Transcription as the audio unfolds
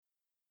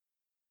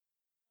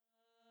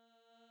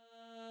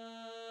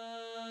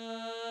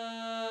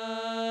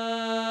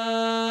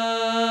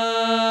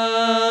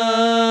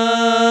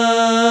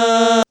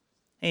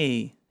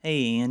Hey,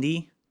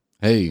 Andy.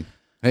 Hey,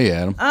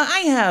 Adam. I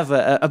have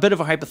a bit of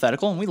a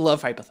hypothetical, and we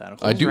love hypotheticals.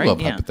 I do right? love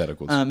Yeah.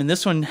 hypotheticals. And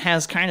this one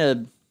has kind of,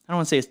 I don't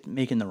want to say it's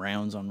making the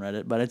rounds on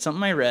Reddit, but it's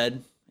something I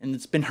read, and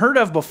it's been heard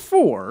of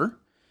before.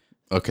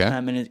 Okay.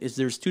 And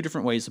there's two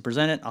different ways to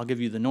present it. I'll give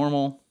you the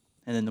normal,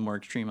 and then the more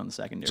extreme on the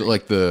secondary. So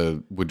like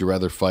would you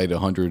rather fight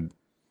 100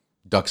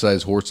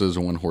 duck-sized horses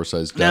or one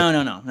horse-sized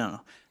duck? No.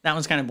 That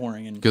one's kind of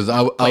boring. Because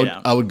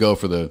I would go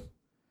for the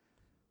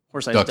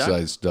horse-sized duck?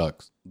 duck-sized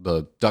ducks,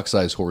 the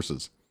duck-sized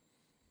horses.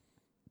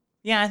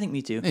 Yeah, I think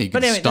me too. Yeah, you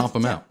can stomp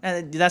them out.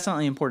 That's not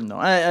really important,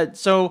 though.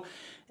 So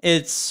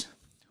it's,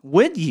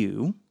 would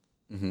you,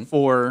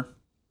 for,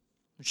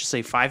 let's just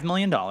say $5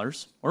 million or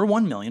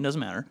 $1 million, doesn't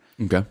matter.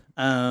 Okay.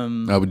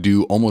 I would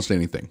do almost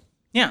anything.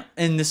 Yeah,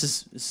 and this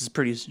is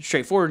pretty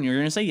straightforward, and you're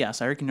going to say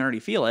yes. I can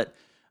already feel it.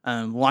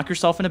 Lock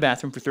yourself in a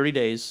bathroom for 30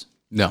 days.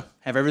 No.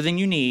 Have everything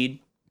you need.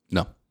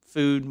 No.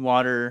 Food,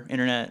 water,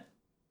 internet.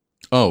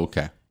 Oh,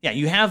 okay. Yeah,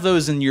 you have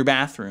those in your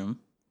bathroom,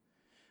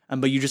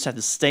 but you just have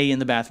to stay in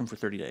the bathroom for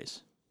 30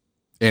 days.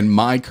 In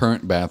my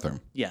current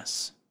bathroom?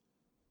 Yes.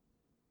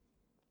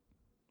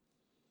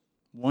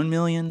 $1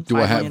 million,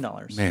 $5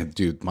 million. Man,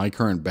 dude, my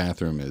current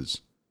bathroom is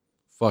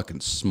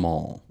fucking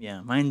small. Yeah,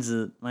 mine's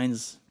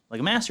like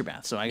a master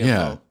bath, so I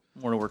got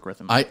more to work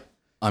with. I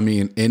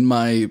mean, in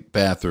my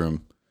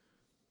bathroom,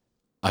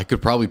 I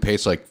could probably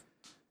pace like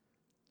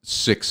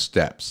 6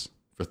 steps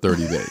for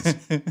 30 days.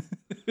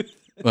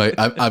 Like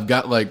I've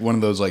got like one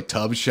of those like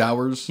tub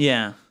showers.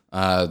 Yeah.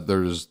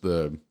 There's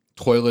the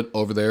toilet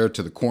over there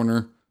to the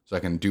corner, so I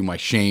can do my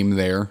shame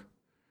there.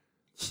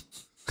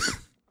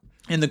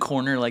 In the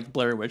corner, like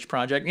Blair Witch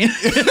Project.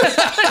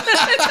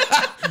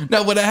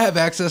 Now, would I have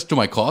access to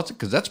my closet?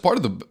 Because that's part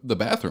of the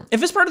bathroom.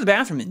 If it's part of the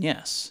bathroom, then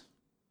yes.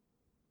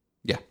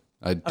 Yeah,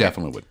 I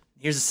definitely would.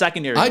 Here's the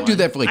secondary I'd one. do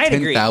that for like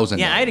 $10,000.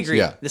 Yeah, I'd agree.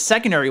 Yeah. The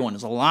secondary one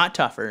is a lot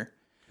tougher.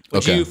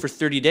 Would you, for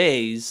 30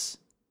 days,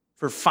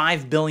 for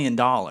 $5 billion,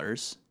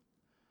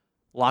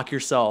 lock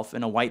yourself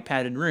in a white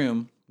padded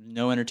room,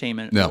 no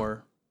entertainment? No.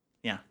 Or,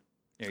 yeah.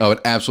 I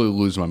would absolutely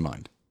lose my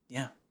mind.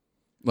 Yeah.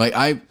 Like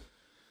I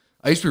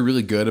used to be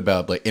really good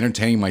about like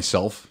entertaining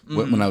myself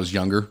when I was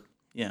younger.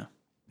 Yeah.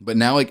 But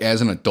now, like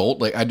as an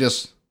adult, like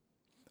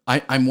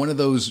I'm one of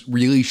those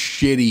really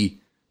shitty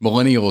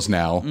millennials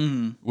now,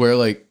 where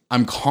like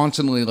I'm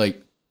constantly like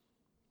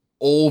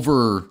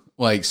over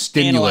like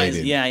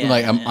stimulated. Yeah.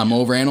 Like I'm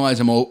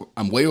overanalyzing.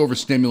 I'm way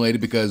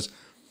overstimulated because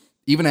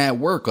even at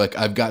work, like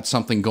I've got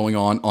something going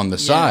on the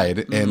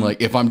side, and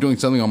like if I'm doing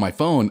something on my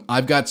phone,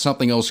 I've got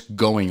something else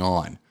going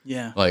on.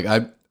 Yeah. Like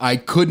I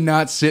could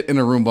not sit in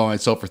a room by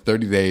myself for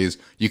 30 days.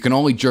 You can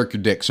only jerk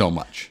your dick so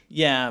much.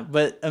 Yeah,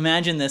 but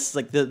imagine this,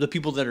 like the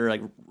people that are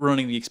like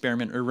running the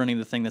experiment or running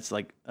the thing that's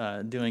like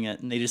doing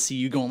it, and they just see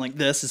you going like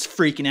this, is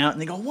freaking out,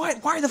 and they go,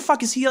 "What? Why the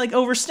fuck is he like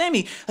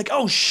overstimmy? Like,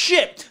 oh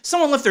shit,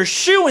 someone left their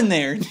shoe in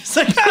there." And it's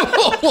like,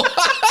 What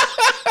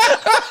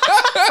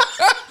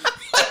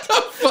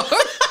the fuck?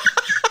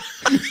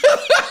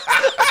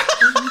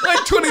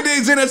 Like 20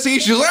 days in, I see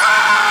she's like,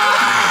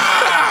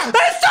 ah!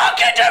 "It's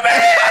talking to me!"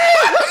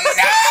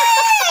 No!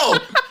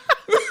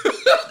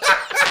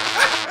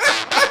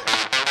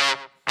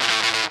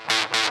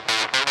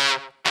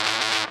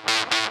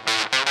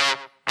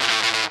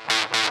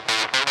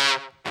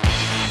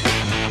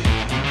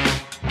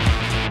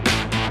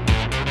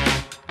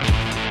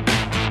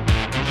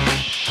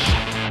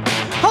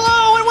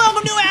 Hello and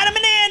welcome to Adam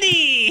and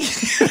Andy.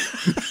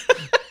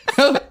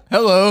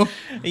 Hello.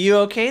 Are you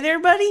okay there,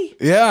 buddy?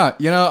 Yeah,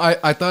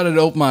 I thought I'd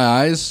open my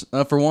eyes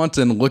for once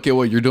and look at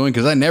what you're doing,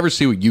 because I never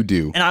see what you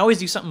do. And I always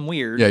do something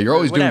weird. Yeah, you're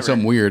always doing whatever.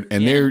 something weird,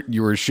 and there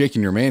you were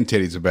shaking your man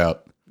titties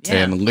about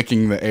and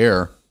licking the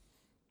air.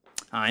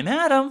 I'm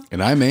Adam.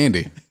 And I'm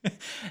Andy.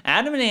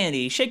 Adam and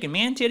Andy shaking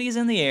man titties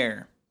in the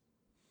air.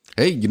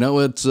 Hey,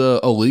 it's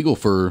illegal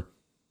for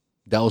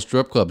Dallas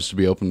strip clubs to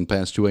be open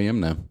past 2 a.m.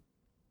 now.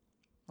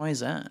 Why is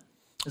that?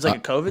 It's like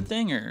a COVID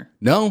thing, or?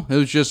 No, it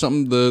was just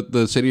something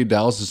the city of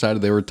Dallas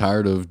decided they were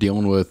tired of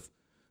dealing with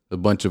a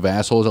bunch of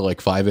assholes at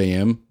like 5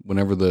 a.m.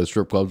 whenever the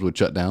strip clubs would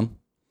shut down.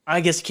 I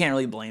guess you can't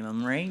really blame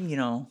them, right?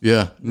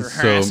 Yeah. They're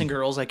harassing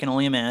girls, I can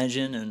only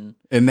imagine.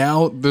 And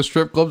now the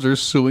strip clubs are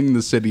suing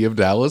the city of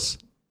Dallas.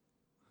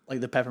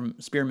 Like the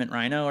Spearmint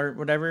Rhino or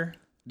whatever.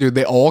 Dude,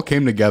 they all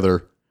came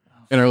together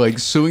and are like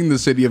suing the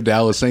city of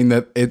Dallas, saying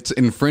that it's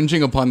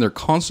infringing upon their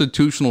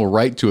constitutional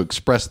right to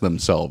express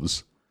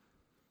themselves.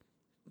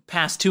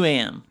 Past 2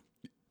 a.m.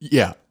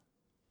 Yeah.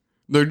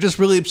 They're just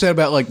really upset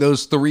about like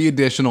those 3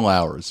 additional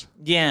hours.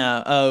 Yeah,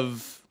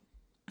 of,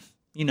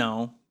 I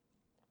don't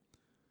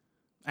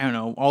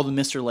know, all the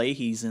Mr.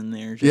 Leahy's in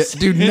there. Just... Yeah,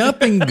 dude,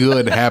 nothing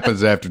good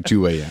happens after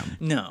 2 a.m.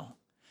 No,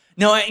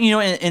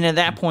 and at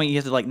that point you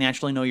have to like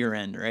naturally know your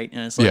end, right?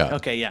 And it's like,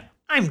 okay, yeah,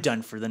 I'm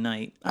done for the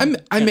night. I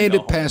made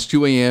it past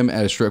 2 a.m.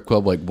 at a strip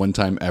club like one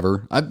time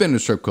ever. I've been to a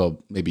strip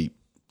club maybe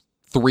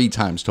 3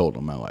 times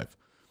total in my life.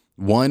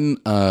 One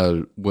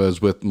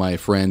was with my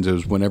friends. It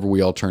was whenever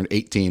we all turned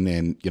 18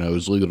 and, it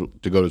was legal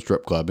to go to a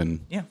strip club, and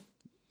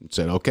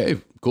said,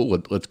 okay,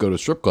 cool, let's go to a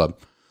strip club.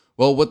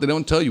 Well, what they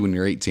don't tell you when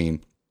you're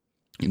 18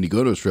 and you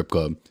go to a strip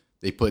club,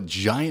 they put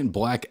giant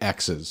black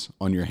X's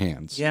on your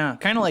hands. Yeah,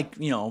 kind of like,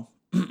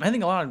 I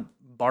think a lot of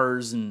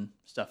bars and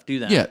stuff do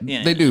that. Yeah,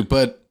 they do.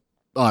 But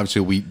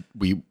obviously,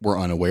 we were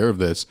unaware of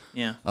this.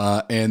 Yeah.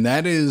 And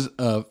that is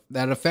that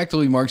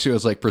effectively marks you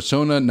as like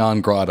persona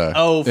non grata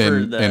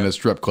in a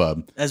strip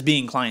club. As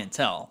being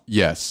clientele.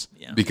 Yes.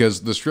 Yeah.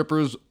 Because the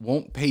strippers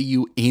won't pay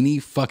you any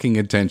fucking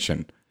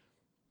attention.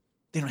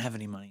 They don't have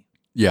any money.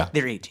 Yeah.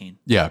 They're 18.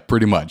 Yeah,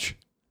 pretty much.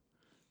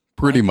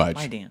 Pretty much.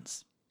 Why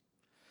dance?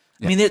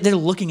 I mean, they're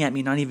looking at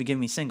me, not even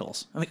giving me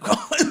singles. I'm like,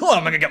 oh,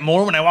 am I going to get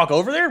more when I walk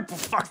over there?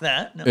 Fuck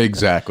that. No.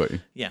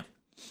 Exactly. Yeah.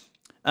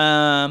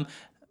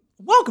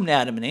 Welcome to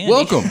Adam and Andy.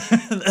 Welcome.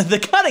 The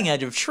cutting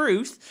edge of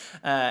truth.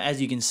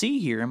 As you can see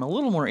here, I'm a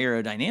little more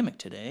aerodynamic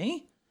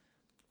today.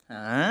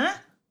 Huh?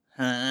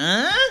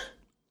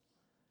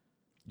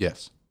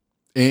 Yes.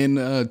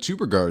 In two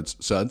regards,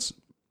 Suds,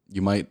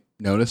 you might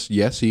notice,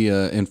 yes, he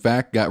in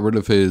fact got rid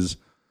of his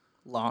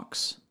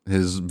Locks.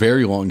 His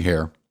very long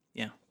hair.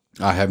 Yeah.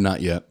 I have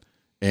not yet.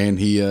 And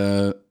he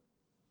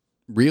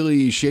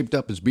really shaped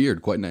up his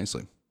beard quite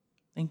nicely.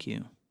 Thank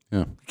you.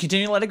 Yeah.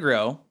 Continue to let it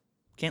grow.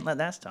 Can't let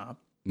that stop.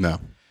 No.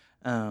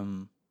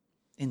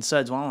 In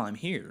Suds, while I'm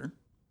here,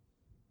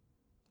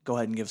 go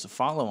ahead and give us a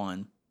follow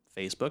on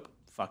Facebook.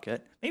 Fuck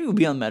it. Maybe we'll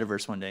be on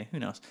Metaverse one day. Who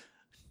knows?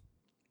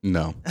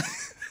 No.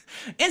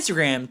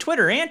 Instagram,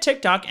 Twitter, and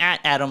TikTok at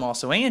Adam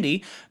Also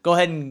Andy. Go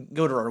ahead and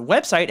go to our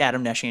website,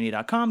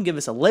 adam-andy.com. Give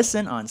us a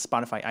listen on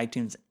Spotify,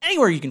 iTunes,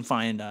 anywhere you can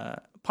find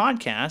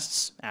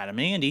podcasts, Adam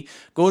and Andy.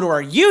 Go to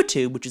our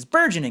YouTube, which is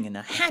burgeoning in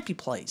a happy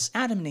place,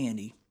 Adam and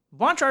Andy.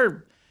 Watch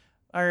our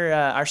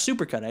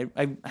supercut.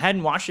 I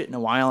hadn't watched it in a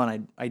while,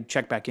 and I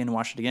checked back in and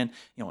watched it again.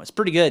 It's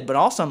pretty good, but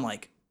also I'm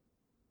like,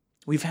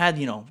 we've had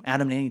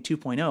Adam and Andy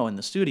 2.0 in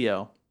the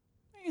studio.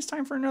 Maybe it's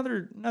time for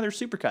another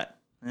supercut.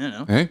 I don't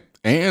know. Hey,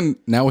 and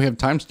now we have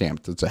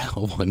timestamps. It's a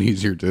hell of a lot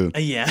easier to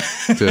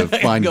to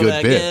find go good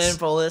back bits. in,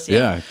 pull this,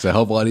 yeah, it's a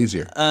hell of a lot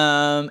easier.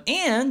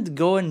 And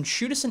go and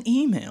shoot us an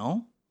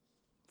email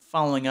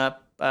following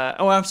up.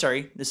 I'm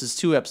sorry. This is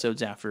 2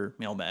 episodes after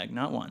Mailbag,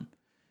 not 1.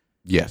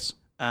 Yes.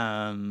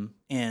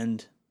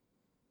 And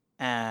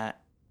at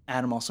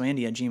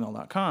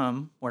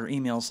AdamAlsoAndy@gmail.com, where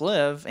emails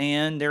live,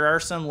 and there are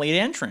some late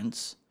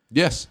entrants.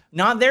 Yes.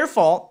 Not their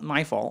fault,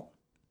 my fault,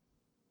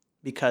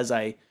 because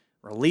I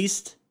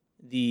released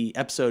the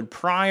episode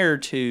prior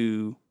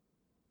to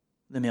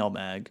the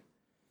Mailbag,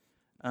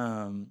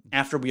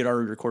 after we had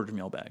already recorded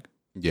Mailbag.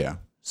 Yeah.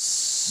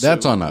 So,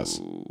 that's on us.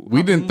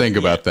 We didn't think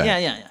about that.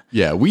 Yeah.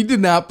 Yeah, we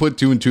did not put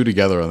 2 and 2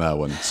 together on that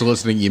one.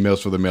 Soliciting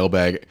emails for the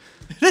Mailbag.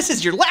 This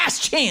is your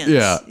last chance.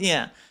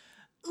 Yeah.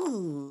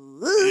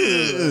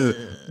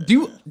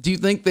 Do you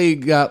think they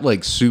got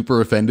like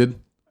super offended?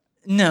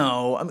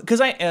 No, because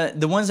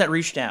the ones that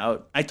reached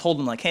out, I told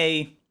them like,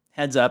 hey,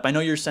 heads up. I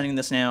know you're sending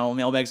this now.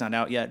 Mailbag's not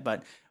out yet,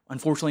 but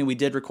unfortunately we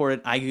did record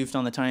it. I goofed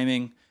on the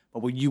timing,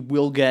 but you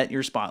will get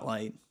your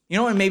spotlight.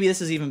 And maybe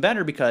this is even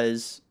better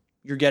because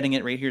you're getting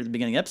it right here at the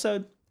beginning of the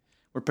episode.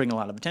 We're putting a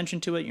lot of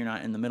attention to it. You're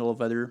not in the middle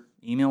of other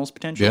emails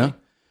potentially. Yeah.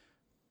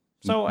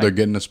 So they're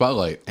getting a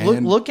spotlight.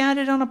 And look at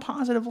it on a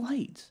positive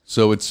light.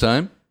 So it's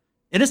time?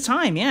 It is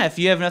time, yeah. If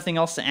you have nothing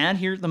else to add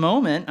here at the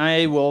moment,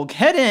 I will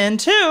head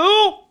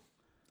into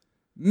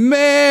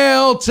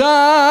mail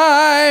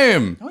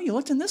time. Oh, you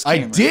looked in this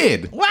camera. I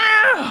did.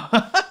 Wow.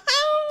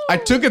 I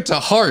took it to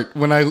heart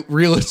when I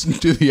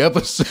re-listened to the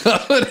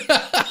episode.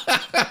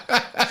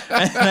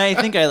 And I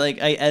think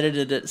I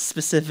edited it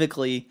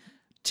specifically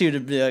to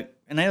be like,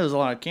 and I know there's a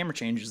lot of camera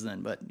changes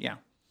then, but yeah.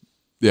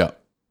 Yeah.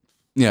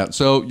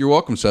 So you're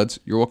welcome, Suds.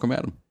 You're welcome,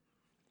 Adam.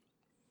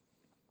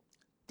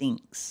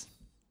 Thanks.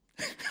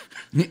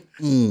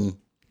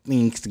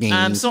 Thanks,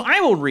 game. So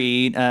I will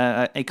read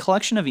a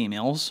collection of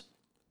emails.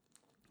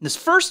 This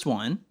first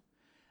one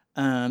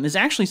is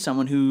actually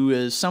someone who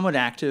is somewhat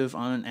active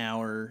on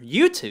our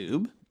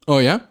YouTube. Oh,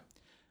 yeah?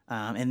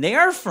 And they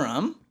are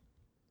from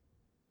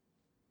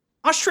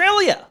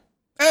Australia.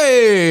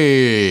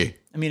 Hey!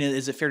 I mean,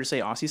 is it fair to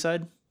say Aussie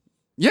side?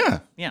 Yeah.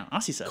 Yeah,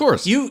 Aussie side. Of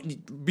course.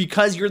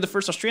 Because you're the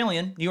first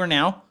Australian, you are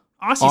now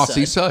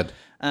Aussie side.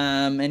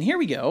 And here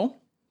we go.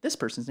 This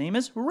person's name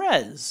is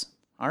Rez.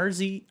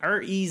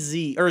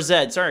 R-E-Z, or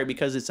Z, sorry,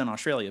 because it's in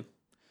Australia.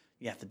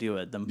 You have to do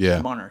it the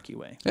monarchy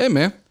way. Hey,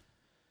 man.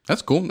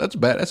 That's cool. That's a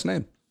badass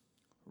name.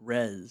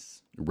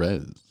 Rez.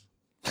 Bow,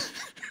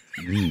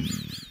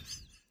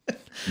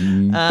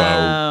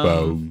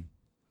 bow.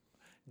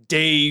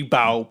 Day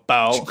bow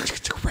bow.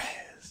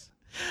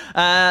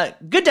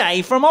 Good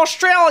day from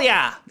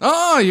Australia.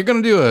 Oh, you're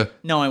going to do a...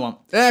 No, I won't.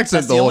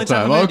 Accent the whole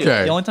time.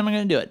 Okay. The only time I'm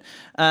going to do it.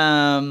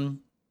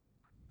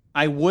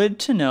 I would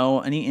to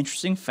know any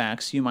interesting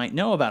facts you might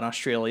know about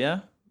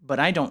Australia, but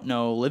I don't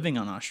know living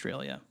on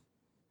Australia.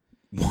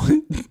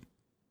 What?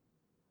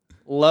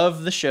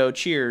 Love the show.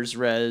 Cheers,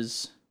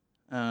 Rez.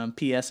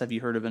 P.S. Have you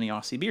heard of any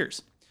Aussie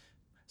beers?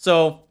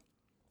 So...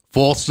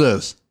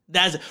 Falses.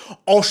 That's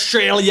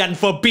Australian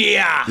for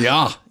beer.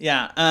 Yeah.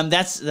 Yeah.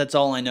 That's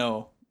all I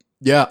know.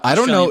 Yeah, I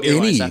don't know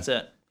Australian beer-wise, that's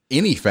it.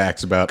 any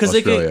facts about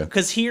Australia.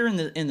 Because here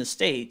in the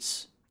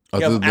States, You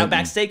Other have than-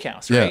 Outback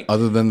Steakhouse, Yeah, right?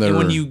 other than their And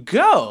when you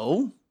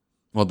go,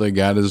 what they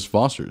got is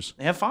Foster's.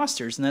 they have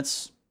Foster's, and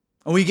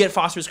we get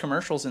Foster's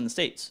commercials in the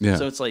States. Yeah.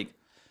 So it's like,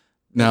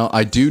 Now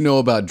I do know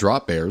about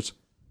Drop Bears.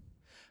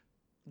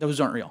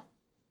 those aren't real.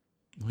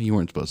 Well, you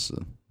weren't supposed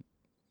to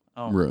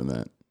ruin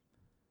that.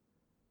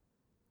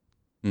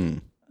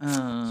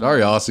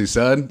 Sorry, Aussie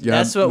son. Yeah,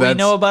 That's what we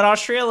know about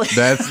Australia.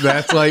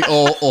 That's like a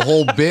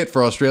whole bit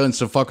for Australians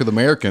to fuck with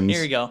Americans.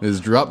 Here you go. Is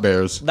Drop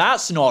Bears.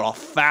 That's not a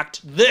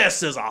fact.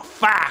 This is a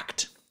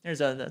fact.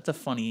 That's a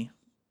funny.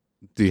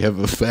 Do you have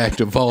a fact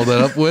to follow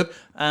that up with?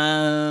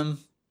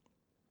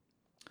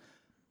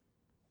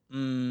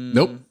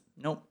 Nope.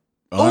 Nope.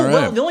 All right.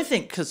 Well, the only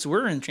thing, because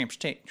we're in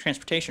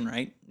transportation,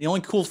 right? The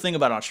only cool thing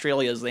about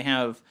Australia is they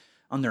have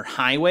on their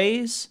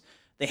highways,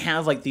 they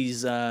have like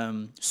these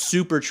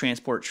super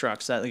transport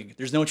trucks that like,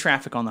 there's no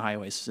traffic on the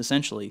highways,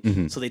 essentially.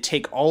 So they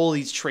take all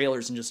these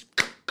trailers and just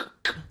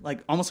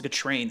like almost like a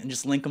train and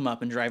just link them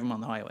up and drive them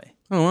on the highway.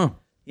 Oh wow,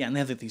 Yeah, and they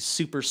have like these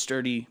super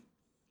sturdy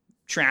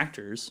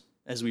tractors,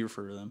 as we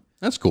refer to them,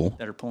 that's cool.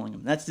 that are pulling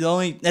them. That's the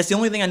only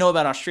thing I know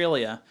about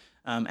Australia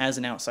as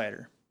an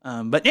outsider.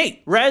 But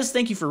hey, Rez,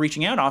 thank you for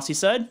reaching out. Aussie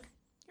said,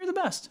 "You're the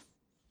best."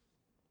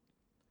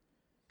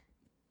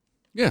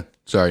 Yeah,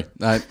 sorry.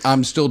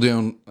 I'm still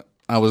doing.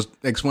 I was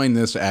explaining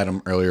this to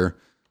Adam earlier,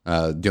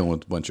 dealing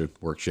with a bunch of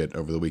work shit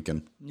over the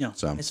weekend. No,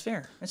 So, it's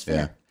fair. It's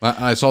Yeah, fair.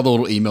 I saw the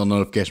little email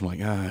notification.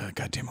 I'm like,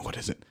 God damn it, what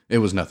is it? It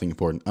was nothing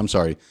important. I'm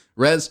sorry,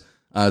 Rez.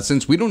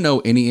 Since we don't know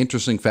any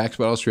interesting facts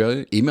about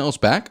Australia, email us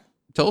back.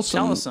 Tell us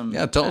some.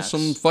 Yeah, tell us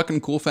some fucking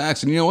cool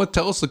facts. And you know what?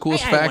 Tell us the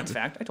coolest I had one fact.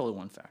 fact. I told you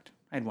one fact.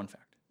 I had one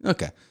fact.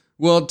 Okay.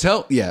 Well,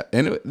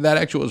 and that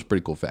actually was a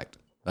pretty cool fact.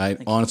 I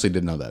honestly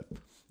didn't know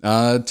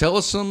that. Tell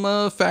us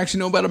some facts you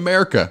know about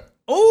America.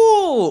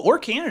 Oh, or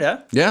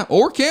Canada. Yeah,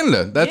 or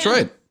Canada. That's Yeah.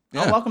 right.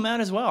 I'll Yeah. welcome that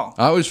as well.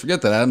 I always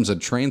forget that Adam's a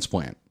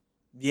transplant.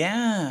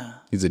 Yeah.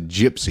 He's a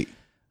gypsy.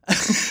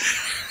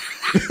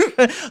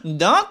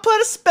 Don't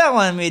put a spell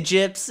on me,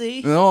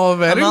 Gypsy. Oh,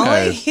 very I'm only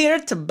nice. here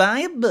to buy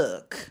a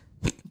book.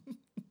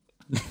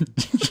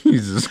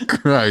 Jesus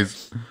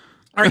Christ.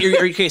 All right,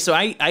 okay. So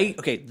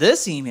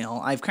this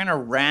email I've kind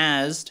of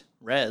rezzed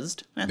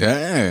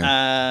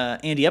Yeah.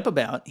 Andy up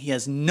about. He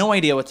has no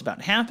idea what's about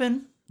to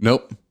happen.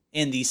 Nope.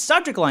 And the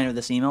subject line of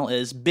this email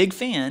is big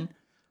fan,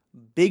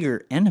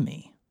 bigger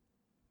enemy.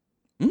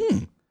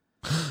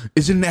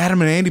 Is it an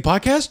Adam and Andy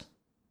podcast?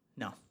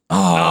 No.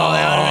 Oh,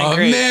 that would've been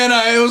great. man,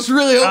 I was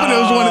really hoping it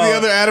was one of the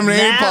other Adam and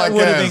Andy podcasts. That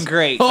would have been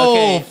great.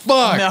 Oh, Okay.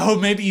 fuck. No,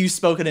 maybe you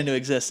spoke it into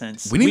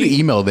existence. We need to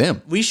email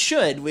them. We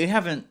should. We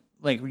haven't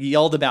like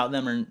yelled about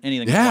them or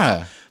anything.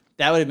 Yeah.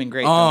 That would have been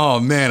great. though. Oh,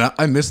 man,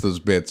 I miss those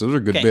bits. Those are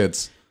good Okay.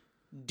 bits.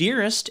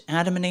 Dearest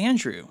Adam and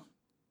Andrew,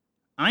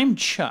 I'm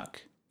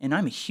Chuck, and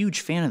I'm a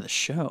huge fan of the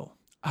show.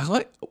 I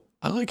like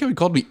how he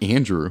called me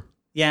Andrew.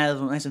 Yeah,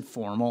 nice and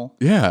formal.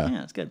 Yeah.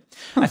 Yeah, it's good.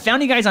 I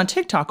found you guys on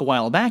TikTok a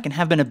while back and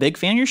have been a big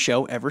fan of your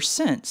show ever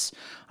since.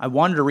 I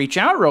wanted to reach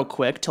out real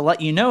quick to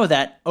let you know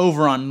that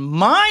over on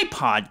my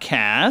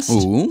podcast,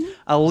 Ooh.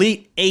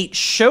 Elite 8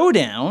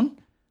 Showdown,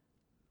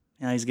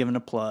 yeah, he's giving a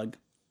plug.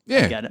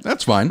 Yeah, get it.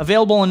 that's fine.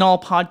 Available on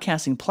all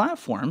podcasting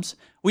platforms.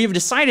 We have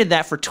decided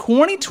that for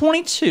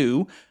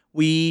 2022,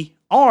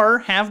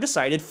 have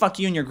decided, fuck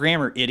you and your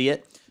grammar,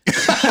 idiot,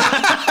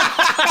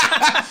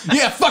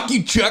 Yeah, fuck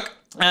you, Chuck.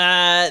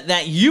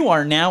 that you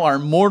are now our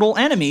mortal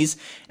enemies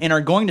and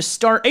are going to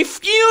start a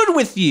feud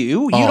with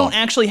you. You don't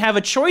actually have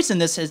a choice in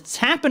this. It's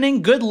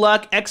happening. Good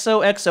luck,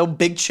 XOXO,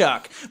 Big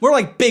Chuck. We're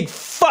like, big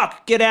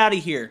fuck, get out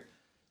of here.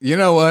 You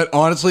know what?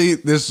 Honestly,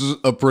 this is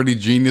a pretty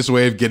genius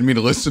way of getting me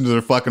to listen to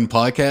their fucking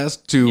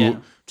podcast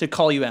To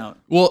call you out.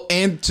 well,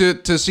 and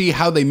to see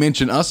how they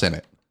mention us in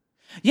it.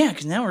 Yeah,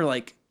 because now we're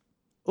like,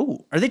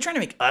 oh, are they trying to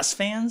make us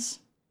fans?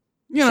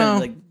 You Trying know, to,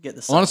 like, get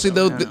the honestly subs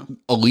though, going? I don't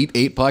the Elite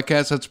 8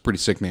 podcast, that's a pretty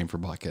sick name for a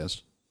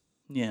podcast.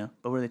 Yeah,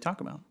 but what do they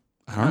talk about?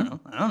 I I don't know.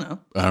 I don't know.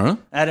 don't know.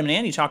 Adam and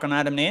Andy talk on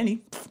Adam and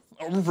Andy.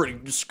 We're pretty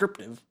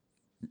descriptive.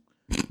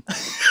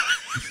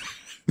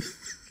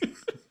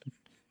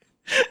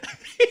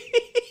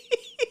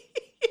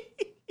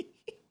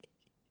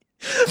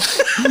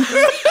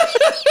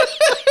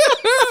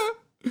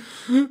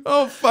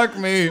 Oh, fuck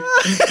me.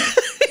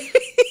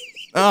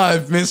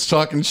 I've missed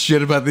talking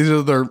shit about these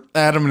other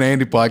Adam and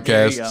Andy There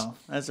podcasts. you go.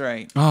 That's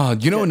right. Oh,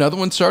 you know another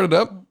one started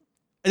up?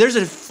 There's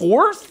a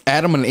fourth?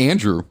 Adam and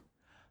Andrew.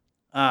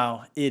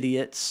 Oh,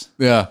 idiots.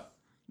 Yeah.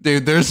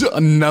 Dude, there's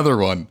another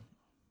one.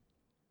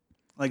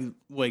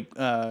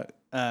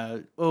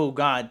 Oh,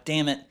 God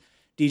damn it.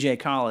 DJ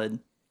Khaled.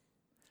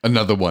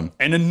 Another one.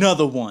 And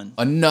another one.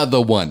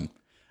 Another one.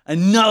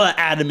 Another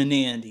Adam and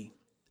Andy.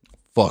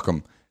 Fuck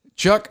them.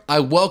 Chuck, I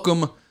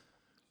welcome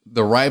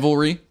the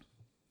rivalry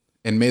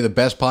and may the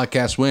best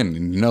podcast win.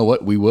 And you know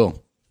what? We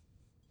will.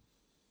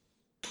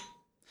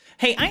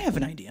 Hey, I have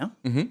an idea.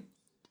 Mm-hmm.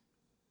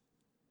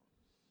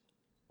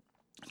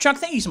 Chuck,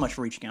 thank you so much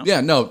for reaching out.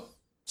 Yeah, no.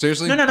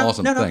 Seriously? No.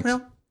 Awesome. Thanks.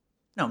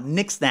 No,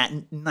 nix that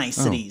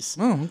niceties.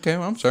 Oh, okay.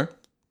 Well, I'm sorry.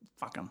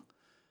 Fuck them.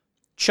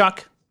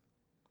 Chuck,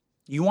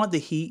 you want the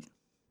heat?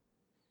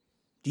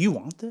 Do you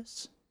want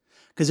this?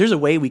 Because there's a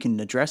way we can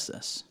address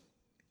this.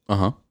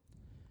 Uh-huh.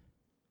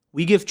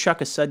 We give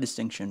Chuck a sud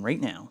distinction right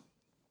now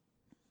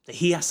that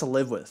he has to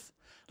live with.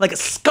 Like a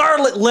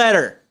scarlet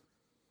letter.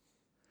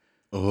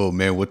 Oh,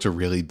 man, what's a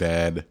really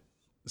bad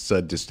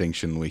sud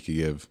distinction we could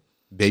give?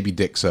 Baby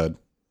dick sud.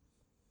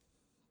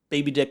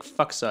 Baby dick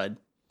fuck sud.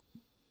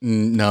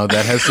 No,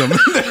 that has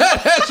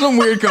some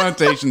weird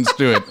connotations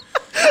to it.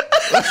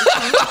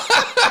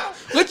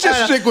 Let's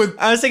just stick with.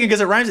 I was thinking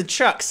because it rhymes with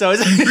Chuck, so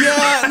it's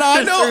Yeah,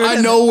 no,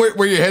 I know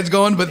where your head's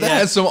going, but that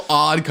has some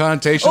odd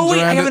connotations Oh wait,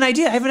 around I have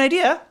it. an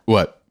idea.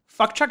 What?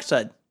 Fuck Chuck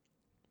sud.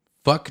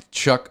 Fuck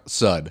Chuck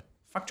Sud.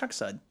 Fuck Chuck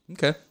sud.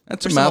 Okay,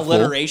 that's There's a some mouthful.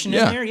 alliteration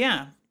in there.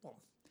 Yeah.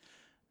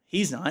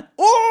 He's not.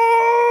 Hey!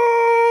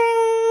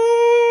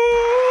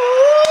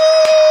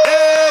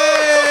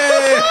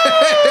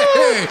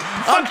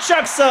 Fuck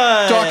Chuck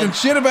sud. Talking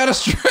shit about a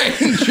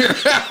stranger.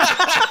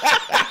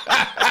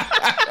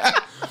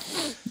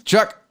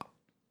 Chuck,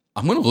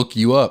 I'm going to look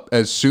you up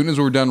as soon as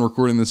we're done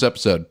recording this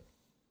episode.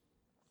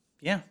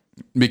 Yeah.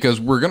 Because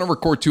we're going to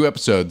record 2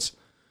 episodes,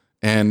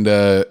 and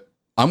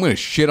I'm going to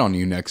shit on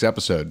you next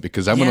episode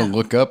because I'm going to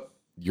look up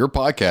your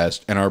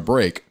podcast and our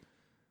break.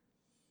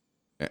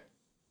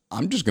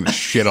 I'm just going to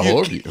shit all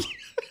over you.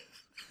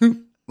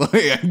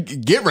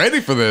 Like, get ready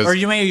for this. Or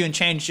you may even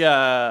change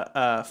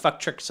fuck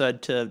Chuck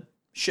sud to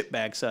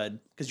shitbag sud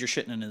because you're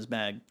shitting in his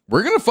bag.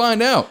 We're going to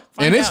find out.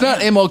 And it's not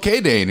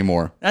MLK Day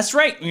anymore. That's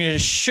right. You're going to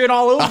shit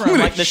all over him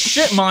like the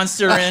shit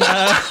monster in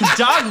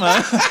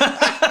Dogma.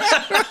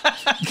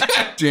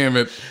 God damn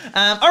it.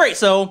 All right,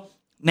 so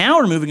now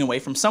we're moving away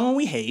from someone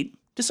we hate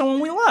to someone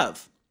we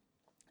love.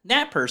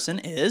 That person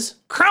is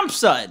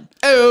Crumpsud.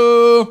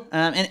 Oh.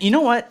 And you know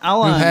what?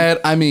 I'll Who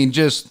had,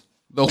 just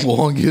the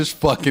longest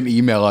fucking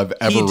email I've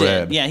ever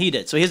read. Yeah, he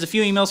did. So he has a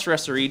few emails for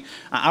us to read.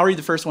 I'll read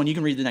the first one. You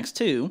can read the next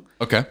 2.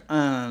 Okay.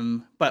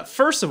 But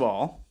first of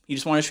all, he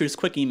just wanted to shoot us a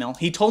quick email.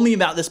 He told me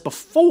about this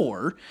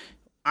before.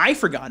 I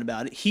forgot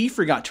about it. He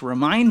forgot to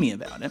remind me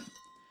about it.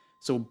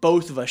 So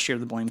both of us share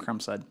the blame,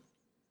 Crumpsud.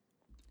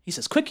 He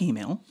says, quick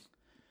email.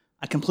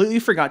 I completely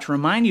forgot to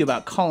remind you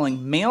about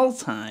calling mail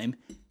time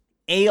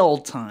ale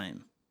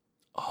time.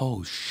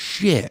 Oh,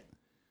 shit.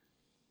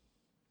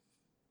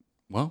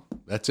 Well,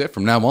 that's it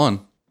from now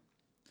on.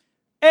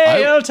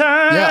 Ale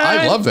time! Yeah,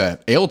 I love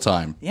that. Ale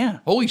time. Yeah.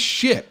 Holy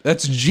shit.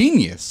 That's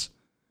genius.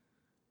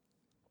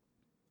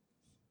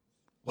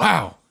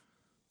 Wow.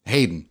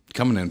 Hayden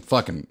coming in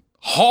fucking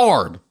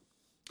hard. All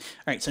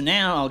right, so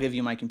now I'll give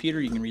you my computer.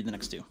 You can read the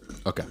next 2.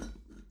 Okay.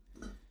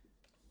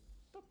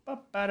 Oh,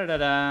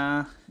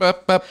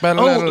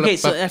 okay,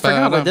 so I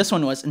forgot what this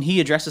one was, and he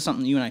addresses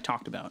something you and I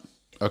talked about.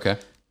 Okay.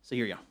 So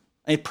here you go.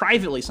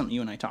 Privately, something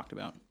you and I talked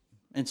about.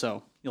 And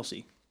so you'll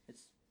see.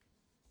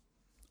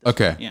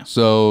 Okay. Yeah.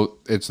 So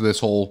it's this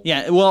whole.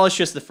 Yeah, well, it's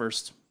just the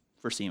first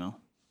email.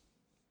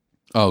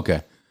 Oh,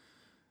 okay.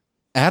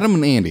 Adam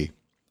and Andy,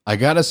 I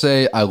gotta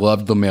say, I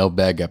loved the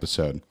mailbag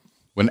episode.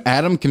 When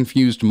Adam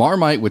confused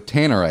Marmite with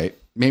Tannerite,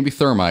 maybe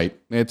Thermite,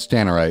 it's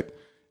Tannerite,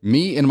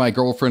 me and my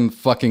girlfriend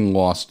fucking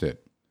lost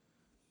it.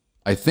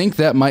 I think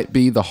that might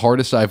be the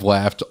hardest I've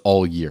laughed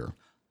all year.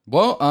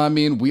 Well,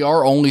 we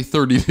are only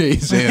 30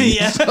 days in.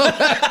 Yeah. So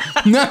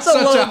not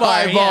such a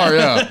high bar,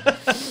 yeah.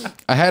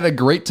 I had a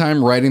great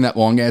time writing that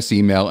long-ass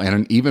email and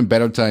an even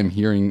better time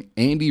hearing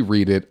Andy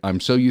read it. I'm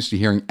so used to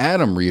hearing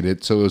Adam read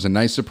it, so it was a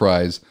nice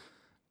surprise.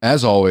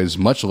 As always,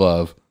 much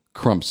love,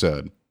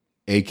 Crumpsud,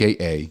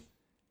 a.k.a.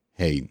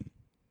 Hayden.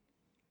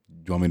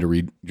 Do you want me to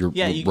read your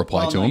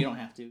reply to him? You don't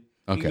have to.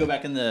 You can go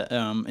back in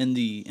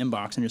the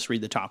inbox and just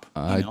read the top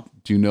email.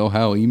 Do you know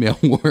how email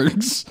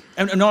works?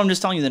 No, I'm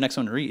just telling you the next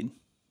one to read.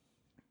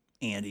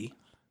 Andy.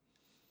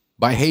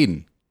 By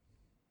Hayden.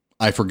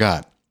 I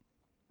forgot.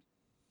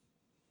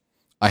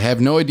 I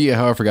have no idea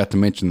how I forgot to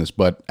mention this,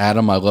 but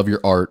Adam, I love your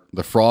art.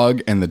 The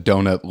frog and the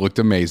donut looked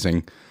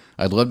amazing.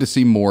 I'd love to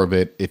see more of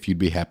it if you'd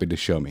be happy to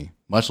show me.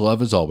 Much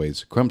love as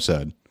always,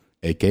 Crumpsud,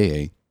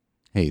 a.k.a.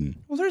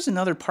 Hayden. Well, there's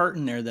another part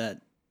in there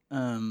that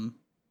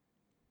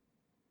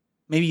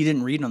maybe you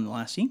didn't read on the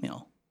last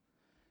email.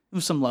 It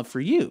was some love for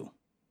you.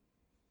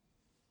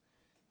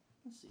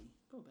 Let's see.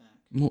 Go back.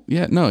 Well,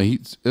 yeah, no,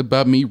 he's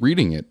about me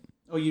reading it.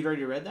 Oh, you'd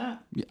already read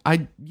that?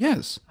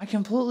 Yes. I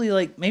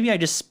completely, maybe I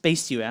just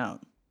spaced you out.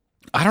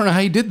 I don't know how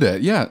you did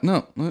that. Yeah,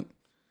 no.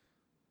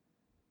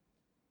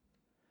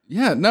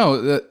 Yeah,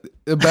 no,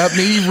 about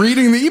me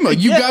reading the email.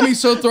 You got me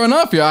so thrown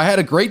off here. I had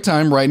a great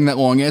time writing that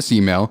long-ass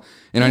email,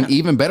 and an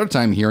even better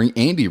time hearing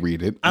Andy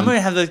read it. I'm going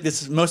to have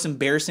this most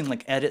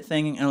embarrassing edit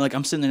thing, and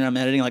I'm sitting there and I'm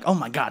editing oh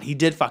my God, he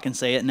did fucking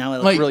say it, and now I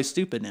look really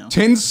stupid now.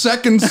 10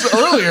 seconds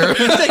earlier.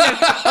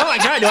 Oh my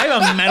God, do I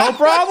have a mental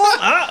problem?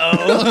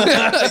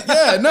 Uh-oh.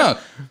 Yeah, no.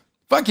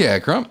 Fuck yeah,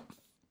 Crumpsud.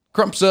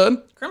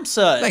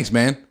 Crumpsud. Thanks,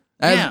 man.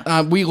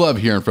 We love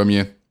hearing from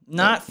you.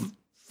 Not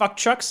fuck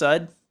Chuck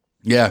Sud.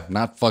 Yeah,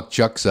 not fuck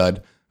Chuck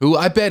Sud, who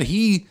I bet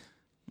he...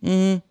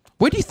 where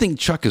do you think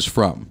Chuck is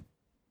from?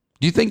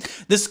 Do you think...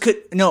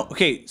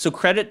 So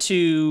credit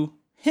to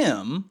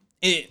him.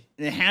 It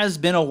has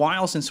been a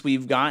while since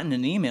we've gotten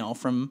an email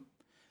from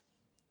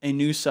a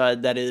new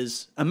sud that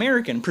is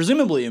American,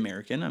 presumably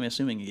American. I'm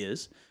assuming he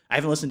is. I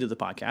haven't listened to the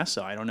podcast,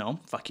 so I don't know.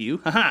 Fuck you.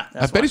 Haha.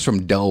 I bet he's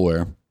from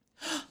Delaware.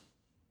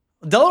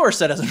 Delaware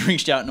Sud hasn't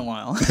reached out in a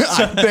while.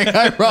 I think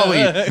I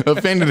probably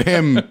offended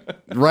him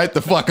right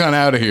the fuck on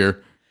out of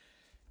here.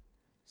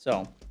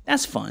 So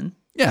that's fun.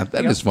 Yeah,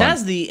 that is fun.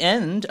 That's the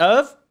end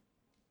of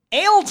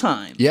Ale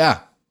Time. Yeah,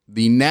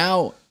 the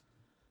now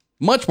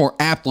much more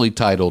aptly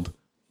titled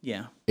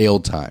Yeah. Ale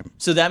Time.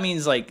 So that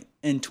means like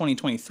in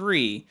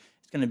 2023,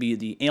 it's going to be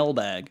the Ale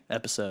Bag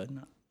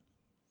episode.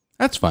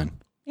 That's fine.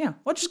 Yeah,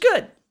 which is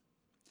good.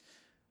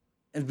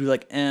 It'd be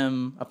like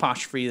M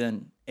apostrophe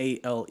then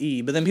ALE,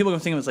 but then people are going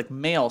to think it's like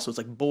male, so it's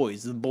like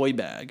boys, the boy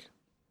bag.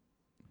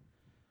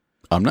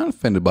 I'm not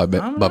offended by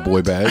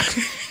boy bags.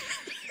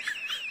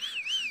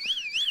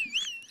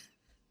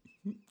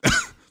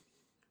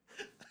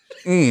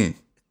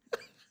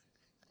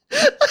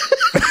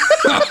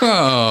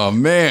 Oh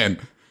man!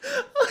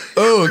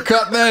 Oh,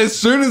 cut that as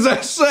soon as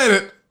I said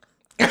it.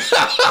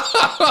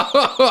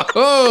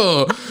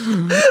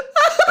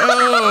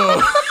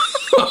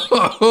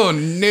 Oh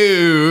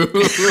no!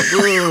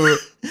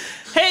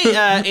 Hey,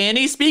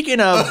 Andy, speaking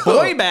of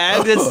boy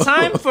bags, it's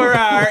time for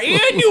our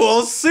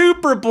annual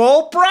Super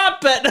Bowl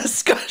prop bet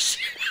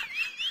discussion.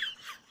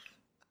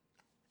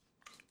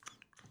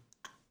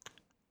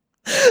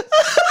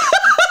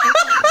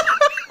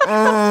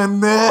 Oh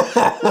no!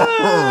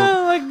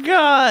 Oh my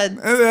god!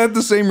 I had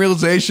the same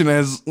realization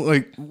as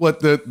like what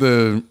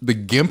the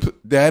Gimp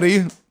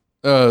Daddy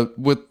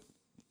with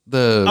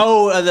the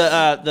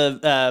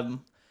the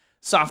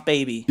soft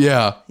baby.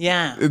 yeah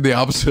Yeah.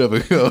 opposite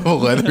of a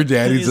leather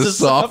daddy's He's a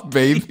soft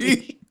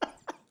baby.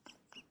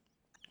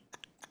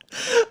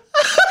 God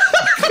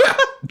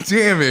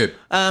damn it!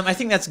 I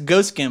think that's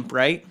Ghost Gimp,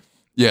 right?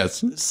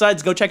 Yes,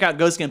 Suds, go check out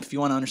Ghost Gimp if you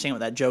want to understand what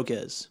that joke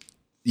is.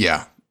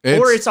 yeah.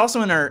 Or it's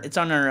also on our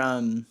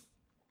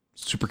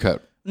Supercut.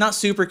 not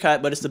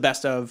Supercut, but it's the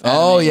best of.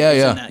 Oh anime.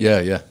 It's in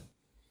that. yeah.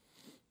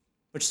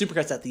 Which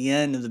Supercut's at the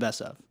end of the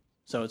best of.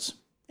 So it's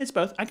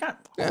both. I got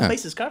all the Yeah.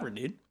 bases covered,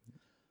 dude.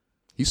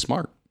 He's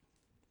smart.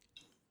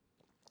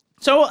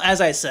 So as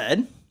I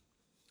said,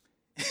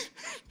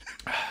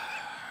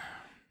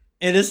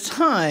 it is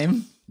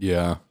time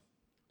Yeah.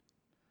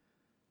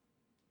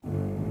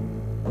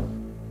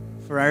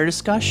 for our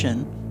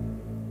discussion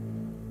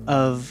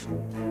of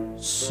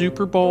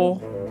Super Bowl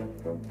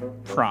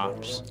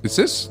props. Is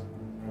this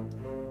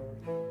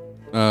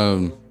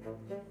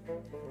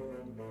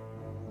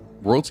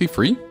royalty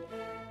free?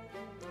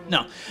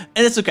 No,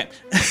 and it's okay.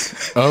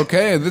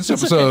 Okay, this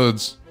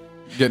episode's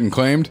getting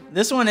claimed.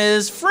 This one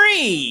is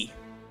free,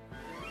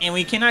 and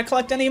we cannot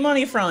collect any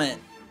money from it,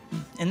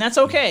 and that's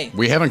okay.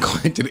 We haven't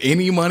collected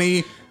any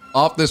money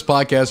off this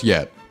podcast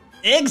yet.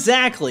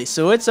 Exactly,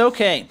 so it's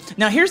okay.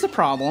 Now, here's the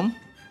problem.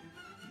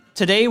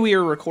 Today we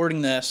are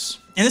recording this,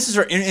 and this is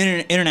our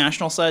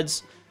international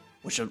suds,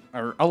 which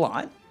are a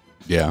lot.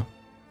 Yeah.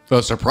 So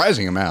a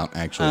surprising amount,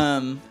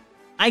 actually.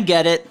 I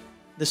get it.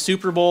 The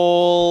Super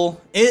Bowl,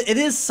 it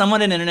is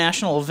somewhat an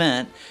international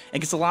event. It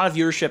gets a lot of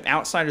viewership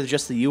outside of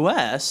just the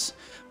U.S.,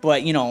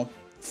 but, you know,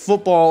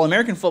 football,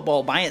 American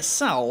football by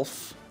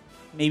itself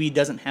maybe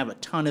doesn't have a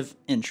ton of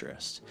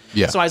interest.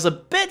 Yeah. So I was a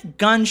bit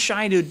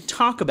gun-shy to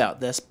talk about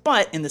this,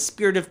 but in the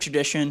spirit of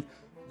tradition,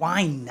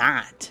 why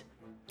not?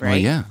 Right? Well,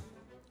 yeah.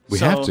 We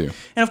have to.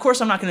 And of course,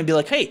 I'm not going to be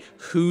like, hey,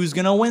 who's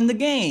going to win the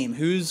game?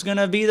 Who's going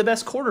to be the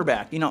best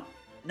quarterback? You know,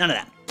 none of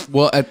that.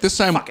 Well, at this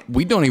time, Fuck it.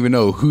 we don't even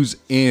know who's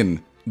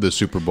in the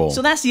Super Bowl.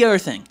 So that's the other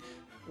thing.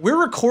 We're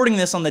recording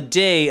this on the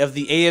day of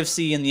the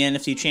AFC and the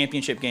NFC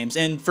championship games.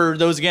 And for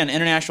those, again,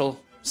 international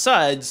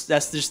suds,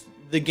 that's just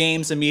the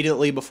games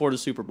immediately before the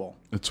Super Bowl.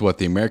 It's what,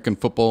 the American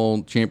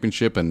Football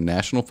Championship and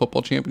National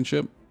Football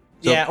Championship?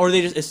 So- yeah, or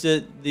it's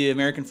the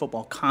American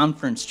Football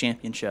Conference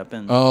Championship.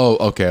 And Oh,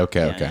 okay.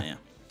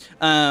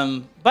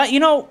 yeah. But, you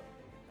know,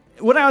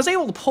 what I was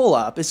able to pull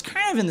up is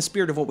kind of in the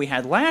spirit of what we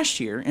had last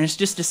year, and it's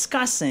just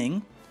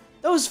discussing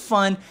those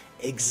fun,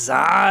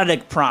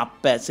 exotic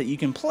prop bets that you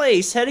can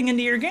place heading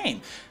into your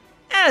game.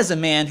 As a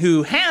man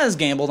who has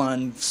gambled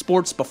on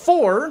sports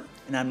before,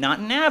 and I'm not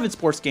an avid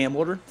sports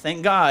gambler,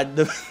 thank God,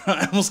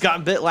 I almost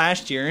got bit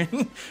last year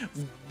and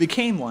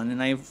became one,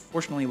 and I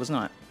fortunately was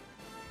not.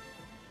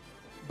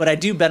 But I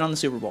do bet on the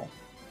Super Bowl,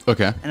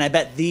 Okay. and I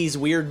bet these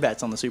weird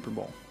bets on the Super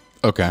Bowl.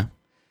 Okay.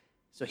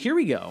 So here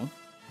we go.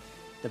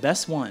 The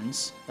best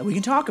ones that we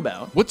can talk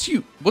about. What's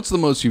the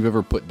most you've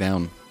ever put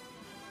down?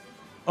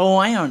 Oh,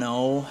 I don't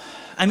know.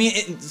 I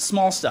mean,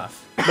 small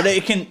stuff, but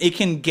it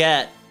can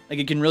get like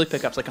it can really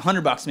pick up. It's like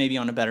 $100 maybe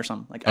on a bet or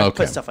something. Like I Okay.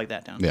 put stuff like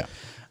that down. Yeah.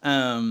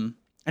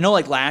 I know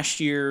like last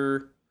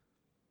year,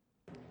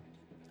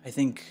 I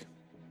think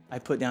I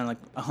put down like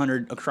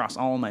 100 across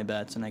all of my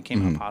bets, and I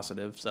came out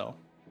positive. So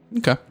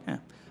Okay. yeah.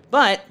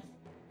 But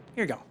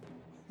here you go.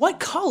 What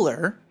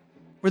color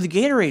would the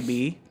Gatorade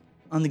be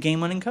on the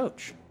game-winning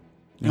coach?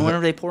 And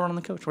whenever they pour it on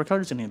the coach, what color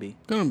is it going to be?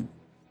 I'm gonna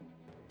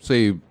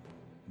say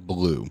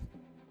blue.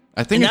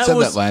 I think it said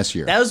that last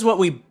year. That was what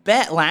we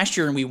bet last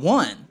year, and we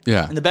won.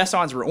 Yeah. And the best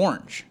odds were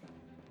orange.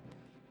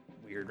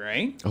 Weird. weird,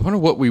 right? I wonder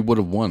what we would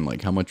have won.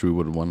 Like how much we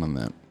would have won on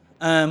that.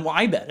 Well,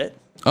 I bet it.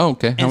 Oh,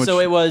 okay. How And much? so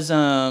it was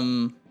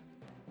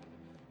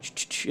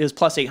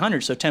plus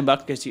 800, so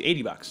 $10 gets you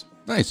 $80.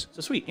 Nice.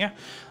 So sweet, yeah.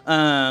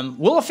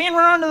 Will a fan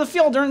run onto the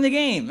field during the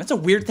game? That's a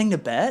weird thing to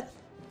bet.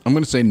 I'm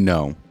gonna say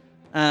no.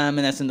 And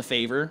that's in the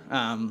favor.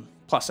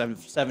 Plus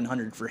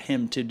 700 for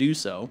him to do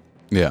so.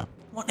 Yeah.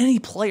 Will any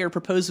player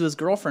propose to his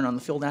girlfriend on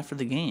the field after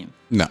the game?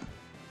 No.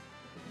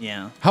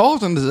 Yeah. How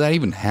often does that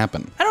even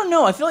happen? I don't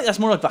know. I feel like that's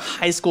more like the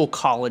high school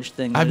college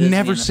thing. than I've it is in the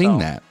never seen NFL.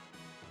 that.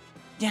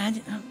 Yeah.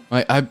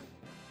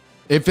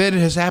 If it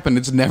has happened,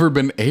 it's never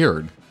been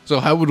aired. So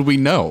how would we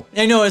know?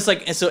 I know. It's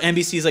like, so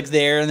NBC's like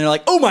there and they're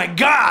like, oh my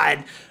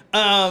God.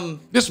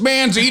 This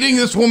man's eating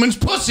this woman's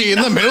pussy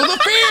in the middle of the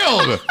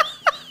field.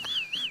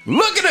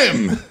 Look at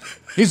him.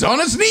 He's on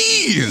his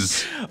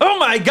knees. Oh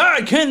my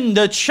God. Can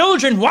the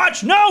children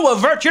watch? No,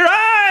 avert your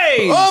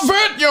eyes.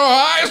 Avert your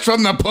eyes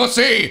from the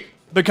pussy.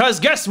 Because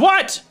guess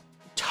what?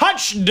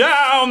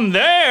 Touchdown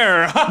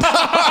there.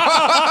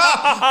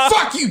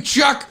 Fuck you,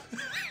 Chuck.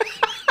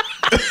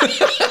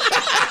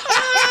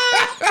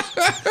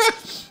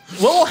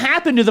 What will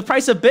happen to the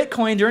price of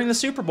Bitcoin during the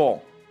Super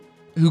Bowl?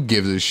 Who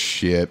gives a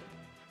shit?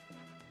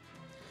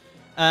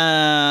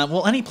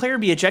 Will any player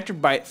be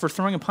ejected for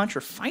throwing a punch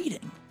or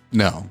fighting?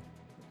 No.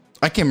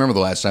 I can't remember the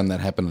last time that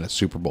happened at a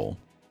Super Bowl.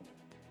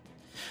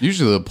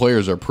 Usually the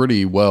players are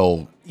pretty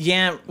well...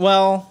 Yeah,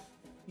 well,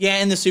 yeah,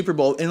 in the Super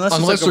Bowl, unless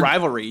it's like a they're-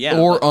 rivalry, yeah.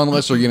 Or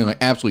unless they're getting like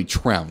absolutely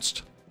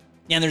trounced.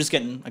 Yeah, and they're just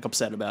getting like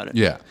upset about it.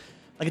 Yeah.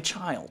 Like a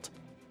child.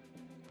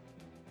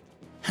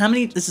 How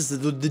many, this is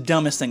the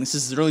dumbest thing, this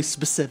is really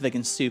specific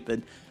and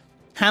stupid.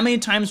 How many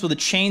times will the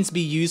chains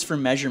be used for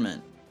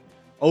measurement?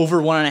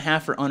 Over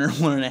 1.5 or under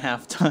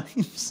 1.5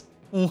 times?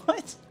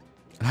 What?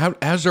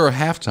 How's there a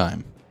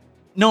halftime?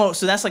 No,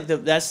 so that's like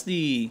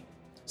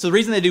so the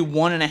reason they do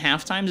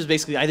 1.5 times is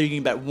basically either you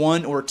can bet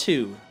 1 or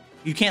 2.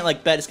 You can't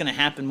like bet it's gonna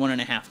happen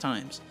 1.5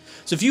 times.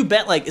 So if you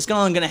bet like it's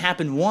only gonna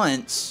happen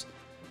once,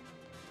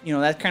 you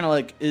know, that kind of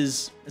like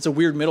it's a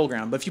weird middle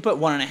ground. But if you put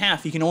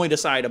 1.5, you can only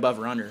decide above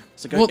or under.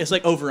 It's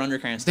like over under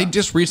kind of They stuff.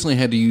 just recently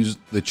had to use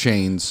the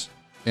chains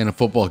in a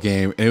football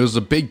game, and it was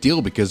a big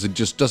deal because it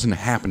just doesn't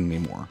happen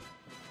anymore.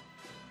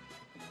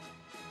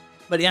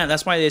 But yeah,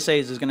 that's why they say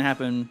it's gonna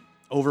happen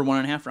over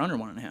 1.5 or under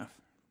 1.5.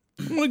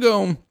 I'm gonna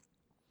go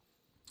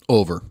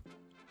over.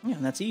 Yeah,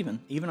 that's even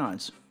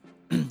odds.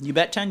 You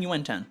bet 10, you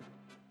win 10.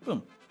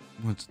 Boom.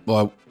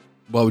 Why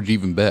would you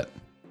even bet?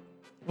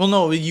 Well,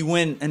 no, you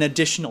win an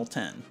additional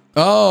 10.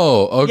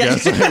 Oh, okay. Yeah.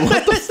 It's like,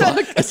 what the fuck?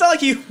 It's not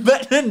like you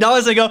bet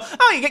 $10 and go,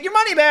 oh, you get your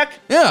money back.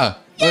 Yeah.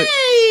 Like,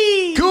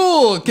 Yay!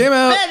 cool. Came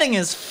out Betting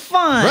is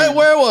fun. right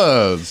where it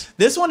was.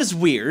 This one is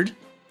weird.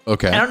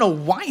 Okay. I don't know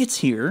why it's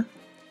here.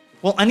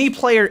 Will any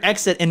player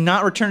exit and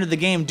not return to the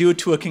game due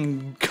to a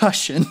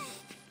concussion?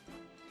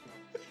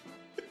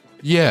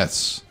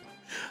 Yes.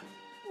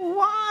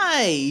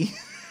 Why?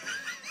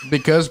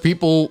 Because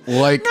people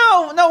like...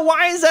 No,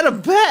 why is that a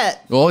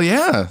bet? Well,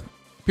 yeah.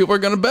 People are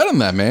going to bet on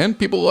that, man.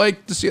 People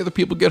like to see other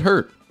people get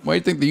hurt. Why do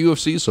you think the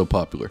UFC is so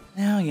popular?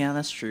 Oh, yeah,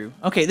 that's true.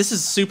 Okay, this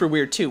is super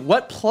weird, too.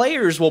 What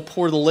players will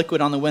pour the liquid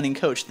on the winning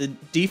coach? The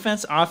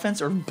defense,